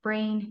your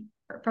brain,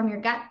 or from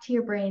your gut to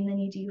your brain, than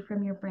you do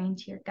from your brain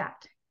to your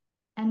gut.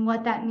 And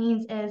what that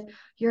means is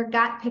your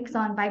gut picks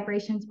on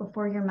vibrations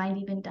before your mind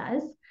even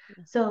does.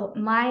 So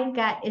my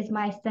gut is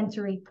my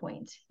sensory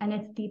point, and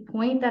it's the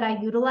point that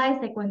I utilize.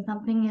 Like when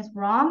something is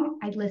wrong,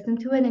 I listen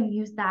to it and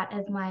use that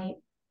as my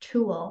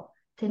tool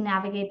to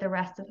navigate the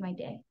rest of my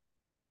day.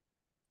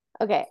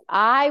 Okay,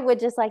 I would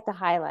just like to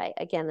highlight,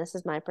 again, this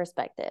is my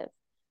perspective.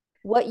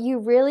 What you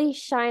really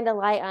shined a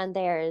light on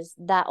there is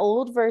that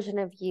old version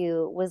of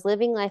you was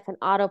living life in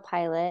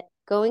autopilot,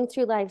 going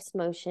through life's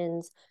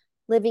motions,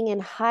 living in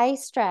high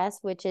stress,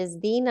 which is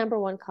the number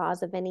one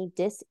cause of any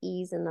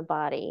dis-ease in the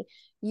body.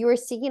 You were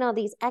seeking all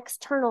these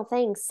external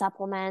things,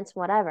 supplements,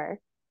 whatever,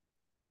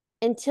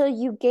 until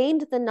you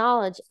gained the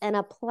knowledge and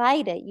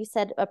applied it. You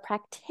said a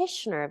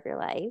practitioner of your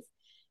life.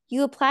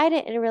 You applied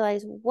it and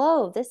realized,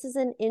 whoa, this is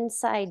an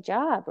inside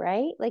job,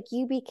 right? Like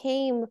you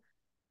became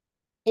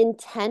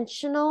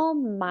intentional,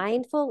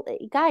 mindful.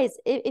 Guys,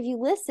 if you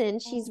listen,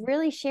 she's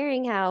really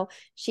sharing how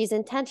she's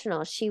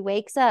intentional. She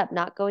wakes up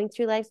not going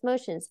through life's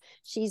motions.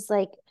 She's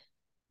like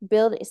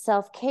building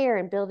self-care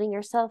and building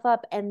herself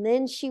up, and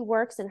then she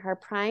works in her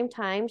prime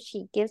time.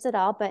 She gives it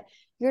all, but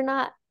you're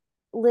not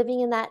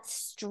living in that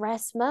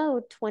stress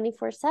mode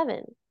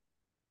 24/7.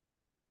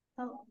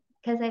 Oh,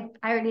 because I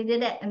already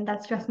did it, and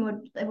that stress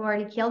mode I've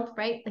already killed,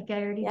 right? Like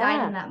I already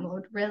died in that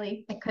mode.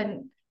 Really, I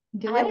couldn't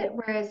do it.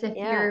 Whereas if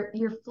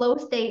your flow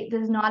state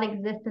does not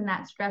exist in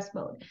that stress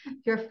mode,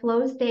 your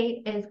flow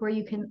state is where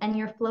you can, and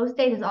your flow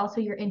state is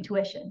also your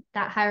intuition,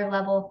 that higher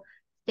level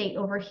state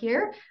over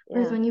here.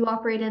 Whereas when you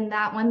operate in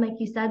that one, like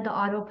you said, the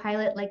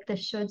autopilot, like the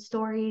should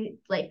story,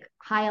 like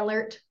high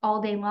alert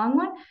all day long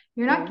one,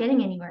 you're not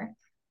getting anywhere.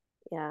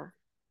 Yeah.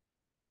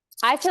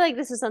 I feel like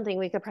this is something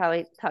we could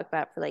probably talk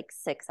about for like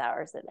 6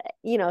 hours a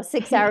day,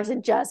 6 hours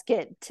and just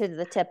get to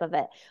the tip of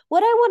it.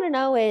 What I want to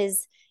know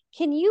is,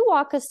 can you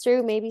walk us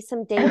through maybe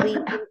some daily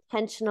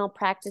intentional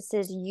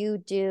practices you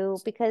do?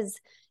 Because,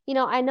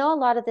 I know a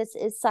lot of this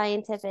is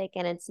scientific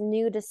and it's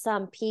new to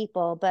some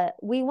people, but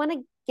we want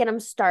to get them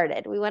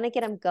started. We want to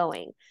get them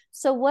going.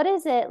 So what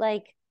is it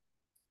like?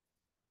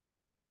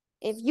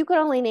 if you could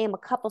only name a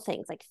couple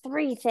things, like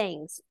three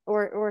things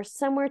or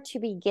somewhere to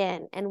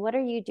begin, and what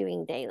are you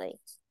doing daily?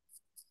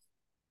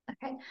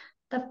 Okay.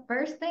 The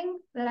first thing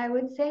that I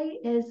would say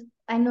is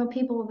I know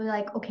people will be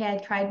like, okay, I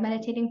tried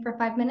meditating for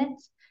 5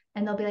 minutes,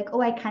 and they'll be like,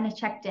 oh, I kind of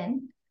checked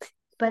in.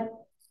 But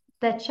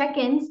the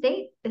check-in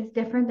state is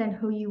different than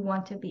who you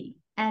want to be.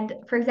 And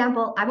for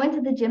example, I went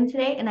to the gym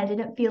today and I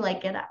didn't feel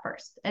like it at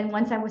first. And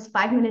once I was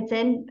 5 minutes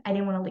in, I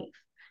didn't want to leave,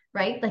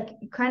 right? Like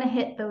you kind of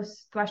hit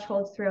those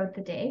thresholds throughout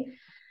the day.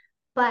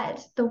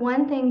 But the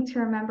one thing to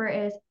remember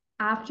is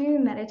after you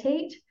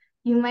meditate,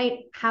 you might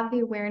have the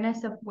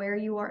awareness of where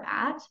you are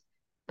at,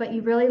 but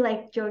you really,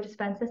 like Joe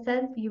Dispenza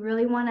says, you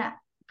really want to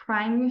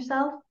prime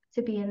yourself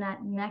to be in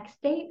that next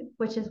state,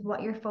 which is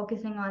what you're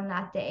focusing on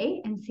that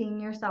day and seeing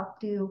yourself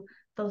do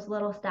those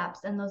little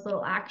steps and those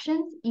little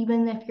actions,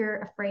 even if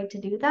you're afraid to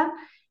do them.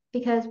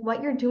 Because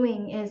what you're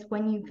doing is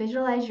when you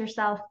visualize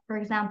yourself, for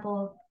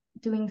example,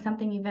 doing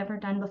something you've ever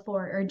done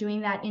before, or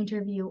doing that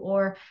interview,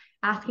 or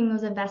asking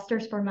those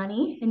investors for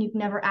money, and you've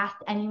never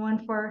asked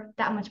anyone for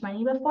that much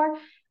money before,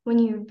 when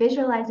you're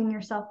visualizing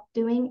yourself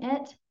doing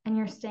it and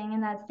you're staying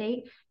in that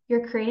state,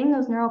 you're creating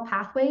those neural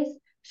pathways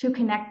to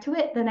connect to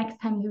it the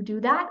next time you do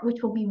that,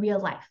 which will be real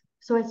life.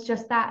 So it's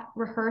just that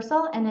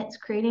rehearsal, and it's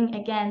creating,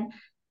 again,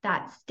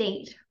 that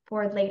state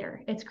for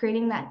later. It's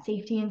creating that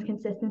safety and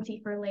consistency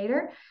for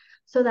later.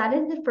 So that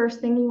is the first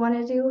thing you want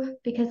to do,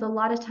 because a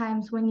lot of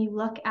times when you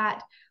look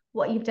at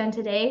what you've done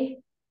today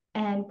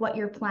and what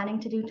you're planning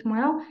to do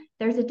tomorrow,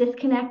 there's a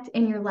disconnect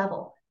in your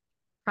level,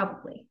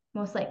 probably,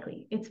 most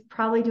likely. It's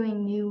probably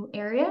doing new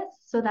areas.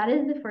 So that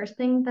is the first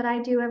thing that I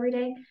do every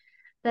day.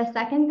 The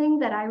second thing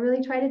that I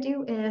really try to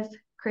do is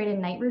create a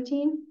night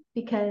routine,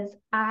 because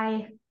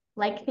I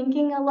like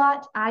thinking a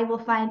lot. I will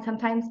find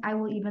sometimes I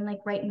will even like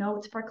write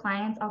notes for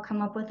clients. I'll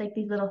come up with like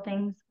these little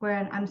things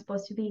where I'm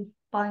supposed to be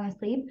falling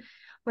asleep.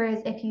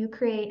 Whereas if you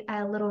create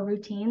a little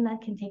routine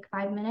that can take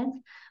 5 minutes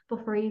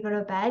before you go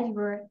to bed, you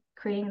are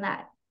creating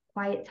that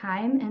quiet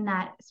time and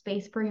that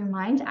space for your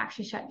mind to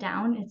actually shut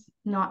down. It's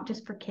not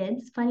just for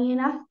kids, funny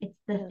enough. It's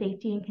the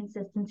safety and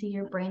consistency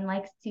your brain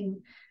likes to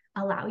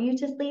allow you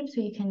to sleep so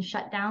you can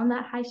shut down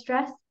that high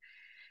stress.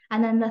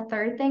 And then the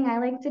third thing I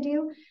like to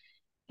do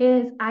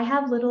is I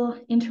have little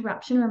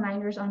interruption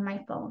reminders on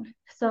my phone.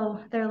 So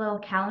they're little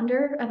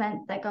calendar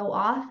events that go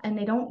off, and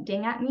they don't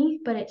ding at me,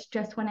 but it's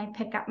just when I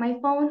pick up my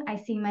phone, I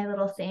see my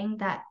little saying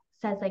that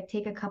says like,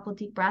 take a couple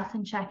deep breaths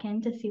and check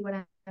in to see what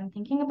I'm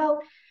thinking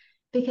about.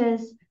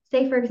 Because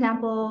say, for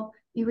example,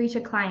 you reach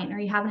a client or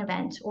you have an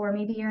event, or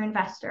maybe you're an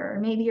investor, or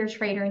maybe you're a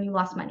trader and you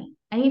lost money.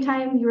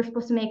 Anytime you were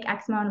supposed to make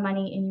X amount of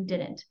money and you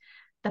didn't,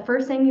 the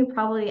first thing you're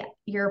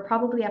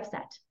probably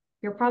upset.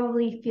 You're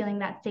probably feeling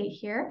that state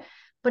here.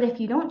 But if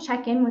you don't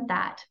check in with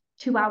that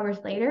 2 hours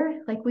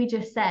later, like we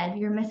just said,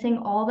 you're missing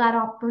all that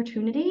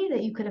opportunity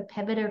that you could have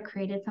pivoted or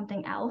created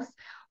something else.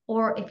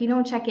 Or if you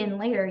don't check in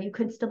later, you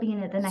could still be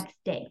in it the next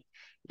day.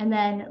 And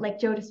then, like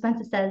Joe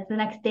Dispenza says, the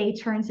next day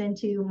turns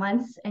into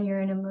months and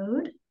you're in a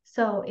mood.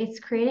 So it's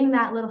creating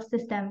that little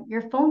system.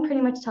 Your phone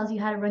pretty much tells you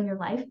how to run your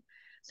life.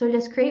 So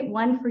just create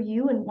one for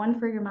you and one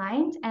for your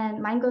mind.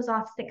 And mine goes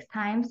off 6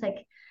 times,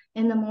 like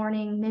in the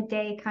morning,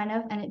 midday, kind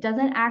of. And it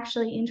doesn't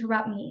actually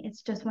interrupt me.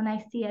 It's just when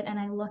I see it and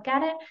I look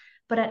at it,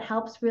 but it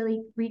helps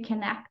really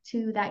reconnect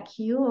to that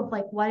cue of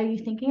like, what are you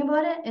thinking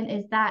about it? And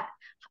is that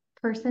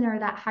person or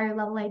that higher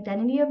level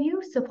identity of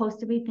you supposed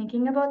to be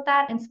thinking about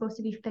that and supposed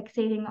to be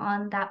fixating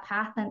on that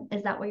path? And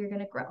is that where you're going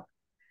to grow?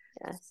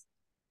 Yes.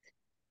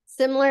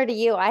 Similar to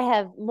you, I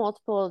have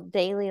multiple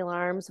daily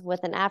alarms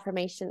with an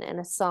affirmation and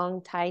a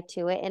song tied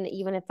to it. And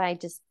even if I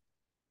just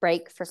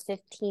break for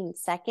 15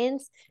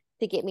 seconds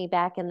to get me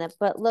back in the,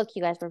 but look,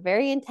 you guys were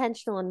very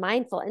intentional and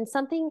mindful. And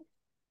something,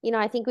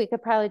 I think we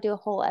could probably do a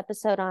whole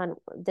episode on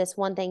this.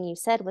 One thing you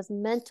said was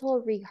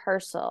mental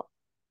rehearsal.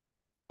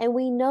 And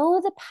we know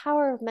the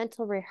power of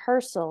mental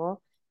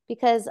rehearsal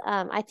because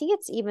I think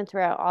it's even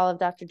throughout all of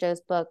Dr.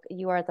 Joe's book,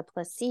 You Are the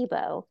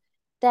Placebo,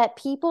 that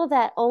people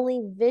that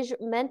only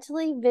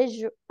mentally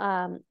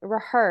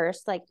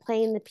rehearse, like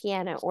playing the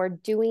piano or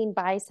doing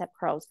bicep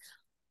curls,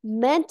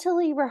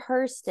 mentally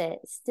rehearsed it,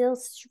 still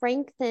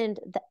strengthened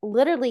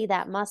literally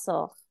that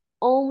muscle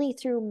only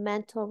through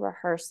mental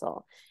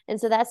rehearsal. And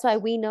so that's why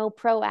we know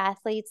pro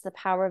athletes, the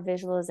power of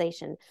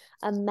visualization,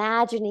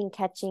 imagining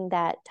catching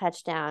that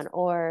touchdown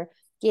or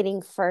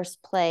getting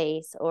first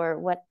place or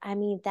what,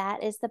 that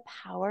is the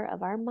power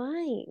of our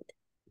mind.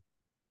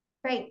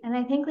 Right. And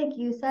I think, like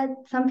you said,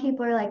 some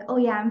people are like, oh,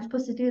 yeah, I'm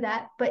supposed to do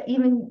that. But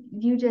even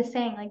you just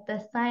saying, like,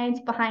 the science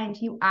behind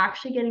you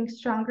actually getting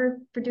stronger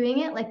for doing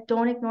it, like,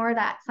 don't ignore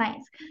that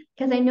science.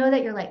 Because I know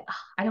that you're like,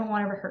 oh, I don't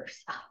want to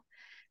rehearse. Oh.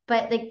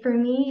 But, like, for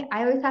me,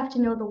 I always have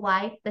to know the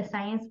why, the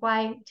science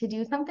why to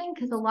do something.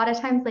 Because a lot of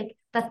times, like,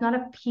 that's not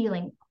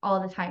appealing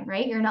all the time,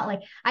 right? You're not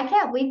like, I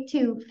can't wait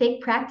to fake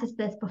practice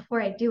this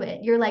before I do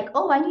it. You're like,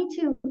 oh, I need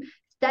to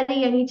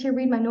study, I need to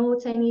read my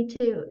notes, I need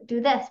to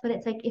do this. But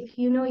it's like, if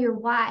you know your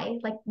why,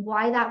 like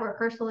why that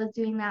rehearsal is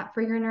doing that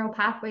for your neural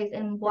pathways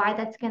and why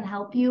that's going to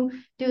help you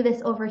do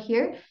this over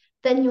here,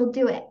 then you'll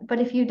do it. But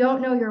if you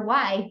don't know your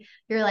why,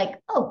 you're like,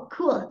 oh,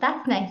 cool,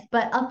 that's nice,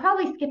 but I'll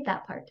probably skip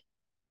that part.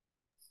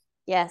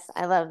 Yes,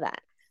 I love that.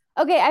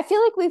 Okay, I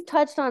feel like we've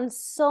touched on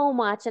so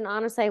much, and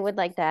honestly, I would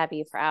like to have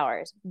you for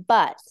hours.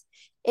 But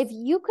if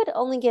you could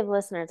only give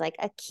listeners like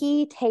a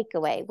key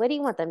takeaway, what do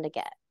you want them to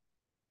get?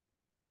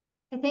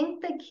 I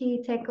think the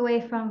key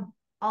takeaway from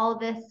all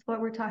this,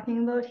 what we're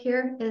talking about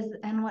here is,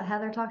 and what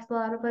Heather talks a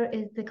lot about,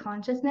 is the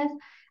consciousness.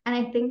 And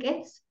I think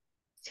it's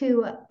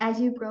to, as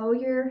you grow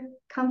your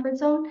comfort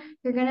zone,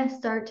 you're going to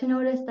start to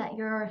notice that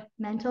your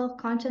mental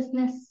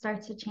consciousness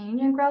starts to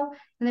change and grow.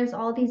 And there's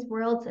all these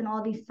worlds and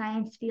all these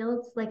science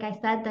fields. Like I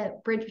said, the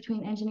bridge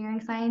between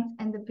engineering science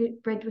and the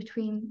bridge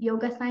between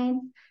yoga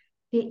science,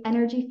 the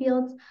energy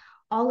fields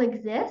all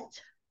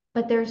exist,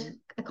 but there's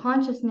a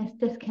consciousness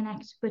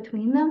disconnect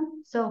between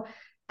them. So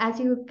as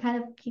you kind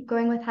of keep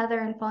going with Heather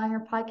and following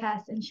her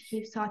podcast, and she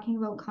keeps talking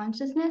about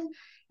consciousness,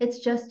 it's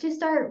just to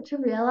start to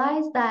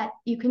realize that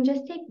you can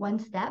just take one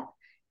step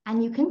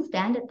and you can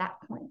stand at that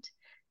point.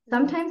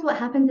 Sometimes what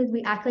happens is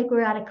we act like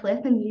we're at a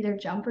cliff and you either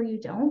jump or you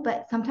don't,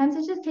 but sometimes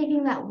it's just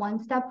taking that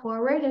one step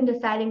forward and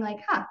deciding like,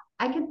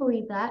 I could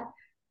believe that.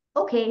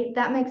 Okay,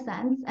 that makes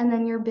sense. And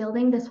then you're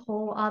building this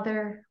whole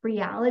other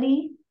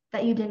reality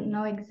that you didn't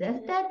know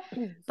existed.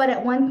 But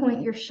at one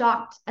point, you're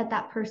shocked at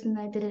that person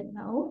that didn't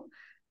know.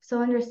 So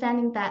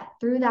understanding that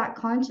through that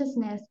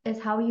consciousness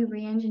is how you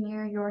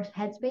re-engineer your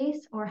headspace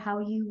or how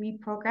you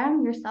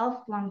reprogram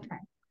yourself long term.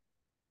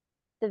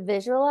 The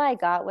visual I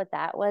got with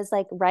that was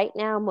like right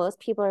now, most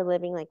people are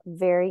living like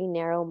very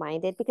narrow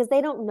minded because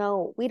we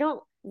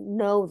don't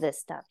know this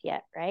stuff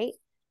yet, right?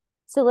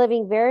 So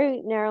living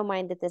very narrow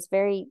minded, this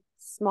very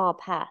small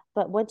path.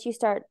 But once you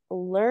start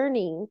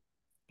learning,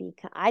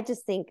 I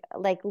just think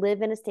like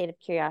live in a state of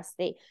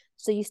curiosity.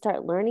 So you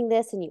start learning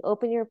this and you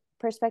open your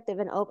perspective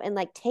and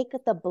like take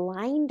the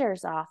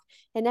blinders off.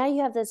 And now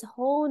you have this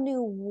whole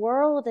new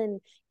world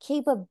and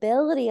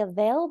capability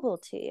available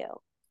to you.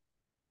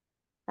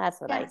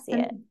 That's what I see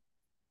it.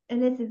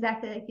 And it's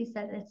exactly like you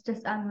said, it's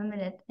just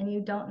unlimited and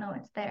you don't know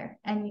it's there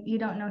and you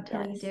don't know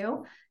till you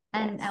do.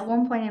 And at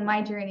one point in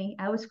my journey,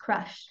 I was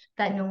crushed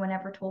that no one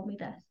ever told me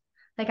this.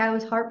 Like I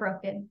was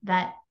heartbroken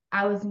that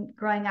I was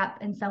growing up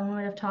and someone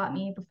would have taught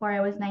me before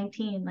I was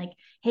 19, like,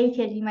 hey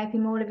kid, you might be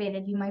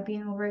motivated, you might be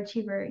an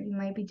overachiever, you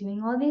might be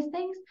doing all these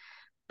things,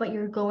 but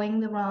you're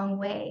going the wrong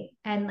way.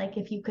 And like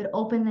if you could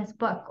open this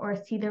book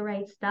or see the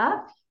right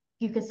stuff,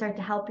 you could start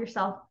to help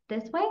yourself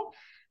this way.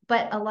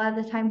 But a lot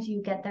of the times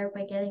you get there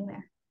by getting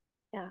there.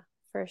 Yeah,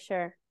 for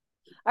sure.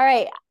 All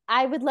right.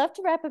 I would love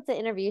to wrap up the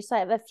interview. So I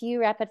have a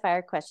few rapid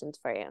fire questions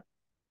for you.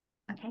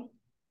 Okay.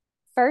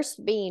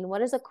 First being,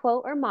 what is a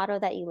quote or motto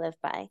that you live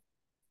by?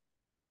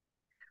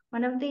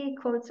 One of the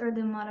quotes or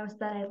the mottos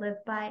that I live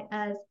by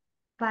is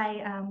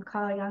by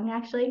Carl Jung,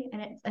 actually.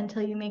 And it's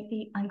until you make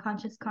the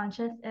unconscious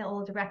conscious, it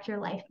will direct your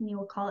life and you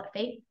will call it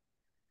fate.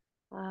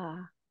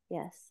 Ah,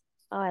 yes.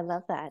 Oh, I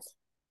love that.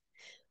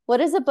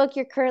 What is a book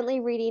you're currently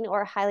reading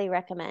or highly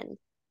recommend?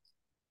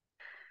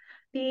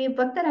 The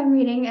book that I'm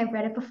reading, I've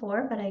read it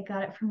before, but I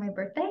got it for my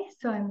birthday,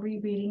 so I'm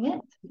rereading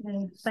it.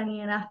 And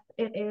funny enough,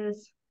 it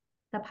is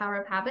The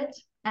Power of Habit.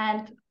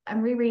 And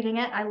I'm rereading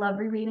it. I love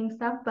rereading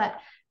stuff, but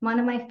one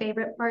of my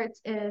favorite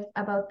parts is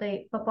about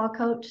the football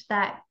coach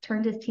that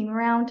turned his team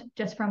around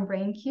just from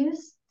brain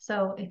cues.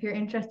 So if you're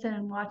interested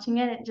in watching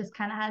it, it just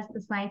kind of has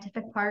the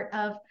scientific part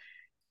of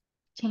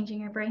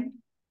changing your brain.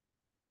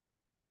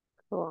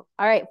 Cool.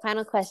 All right,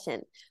 final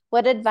question.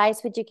 What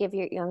advice would you give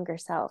your younger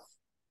self?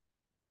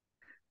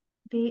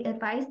 The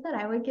advice that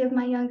I would give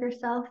my younger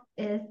self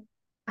is,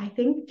 I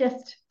think,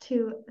 just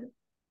to,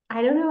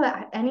 I don't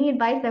know any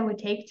advice I would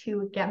take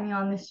to get me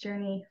on this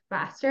journey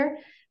faster,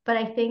 but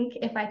I think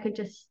if I could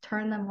just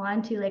turn them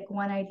on to like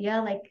one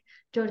idea, like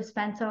Joe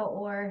Dispenza,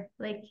 or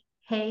like,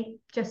 hey,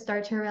 just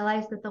start to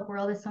realize that the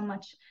world is so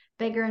much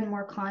bigger and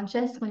more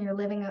conscious when you're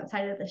living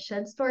outside of the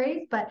should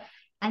stories. But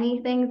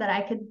anything that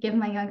I could give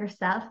my younger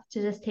self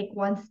to just take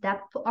one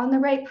step on the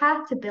right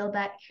path to build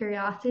that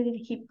curiosity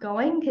to keep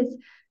going, because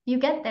you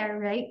get there,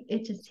 right?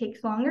 It just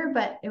takes longer,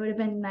 but it would have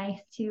been nice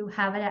to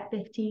have it at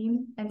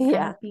 15 and kind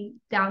of be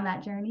down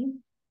that journey.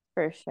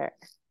 For sure.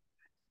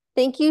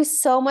 Thank you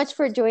so much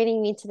for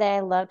joining me today. I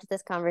loved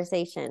this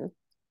conversation.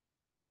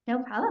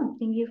 No problem.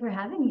 Thank you for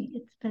having me.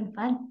 It's been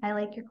fun. I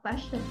like your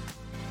questions.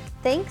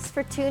 Thanks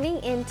for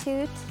tuning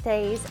into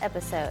today's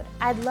episode.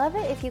 I'd love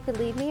it if you could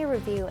leave me a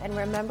review and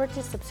remember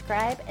to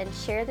subscribe and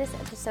share this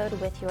episode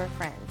with your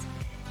friends.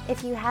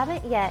 If you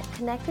haven't yet,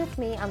 connect with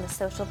me on the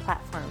social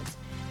platforms.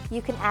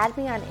 You can add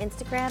me on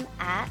Instagram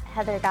at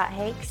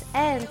heather.hakes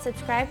and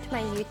subscribe to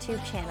my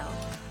YouTube channel.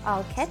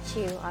 I'll catch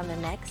you on the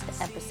next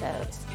episode.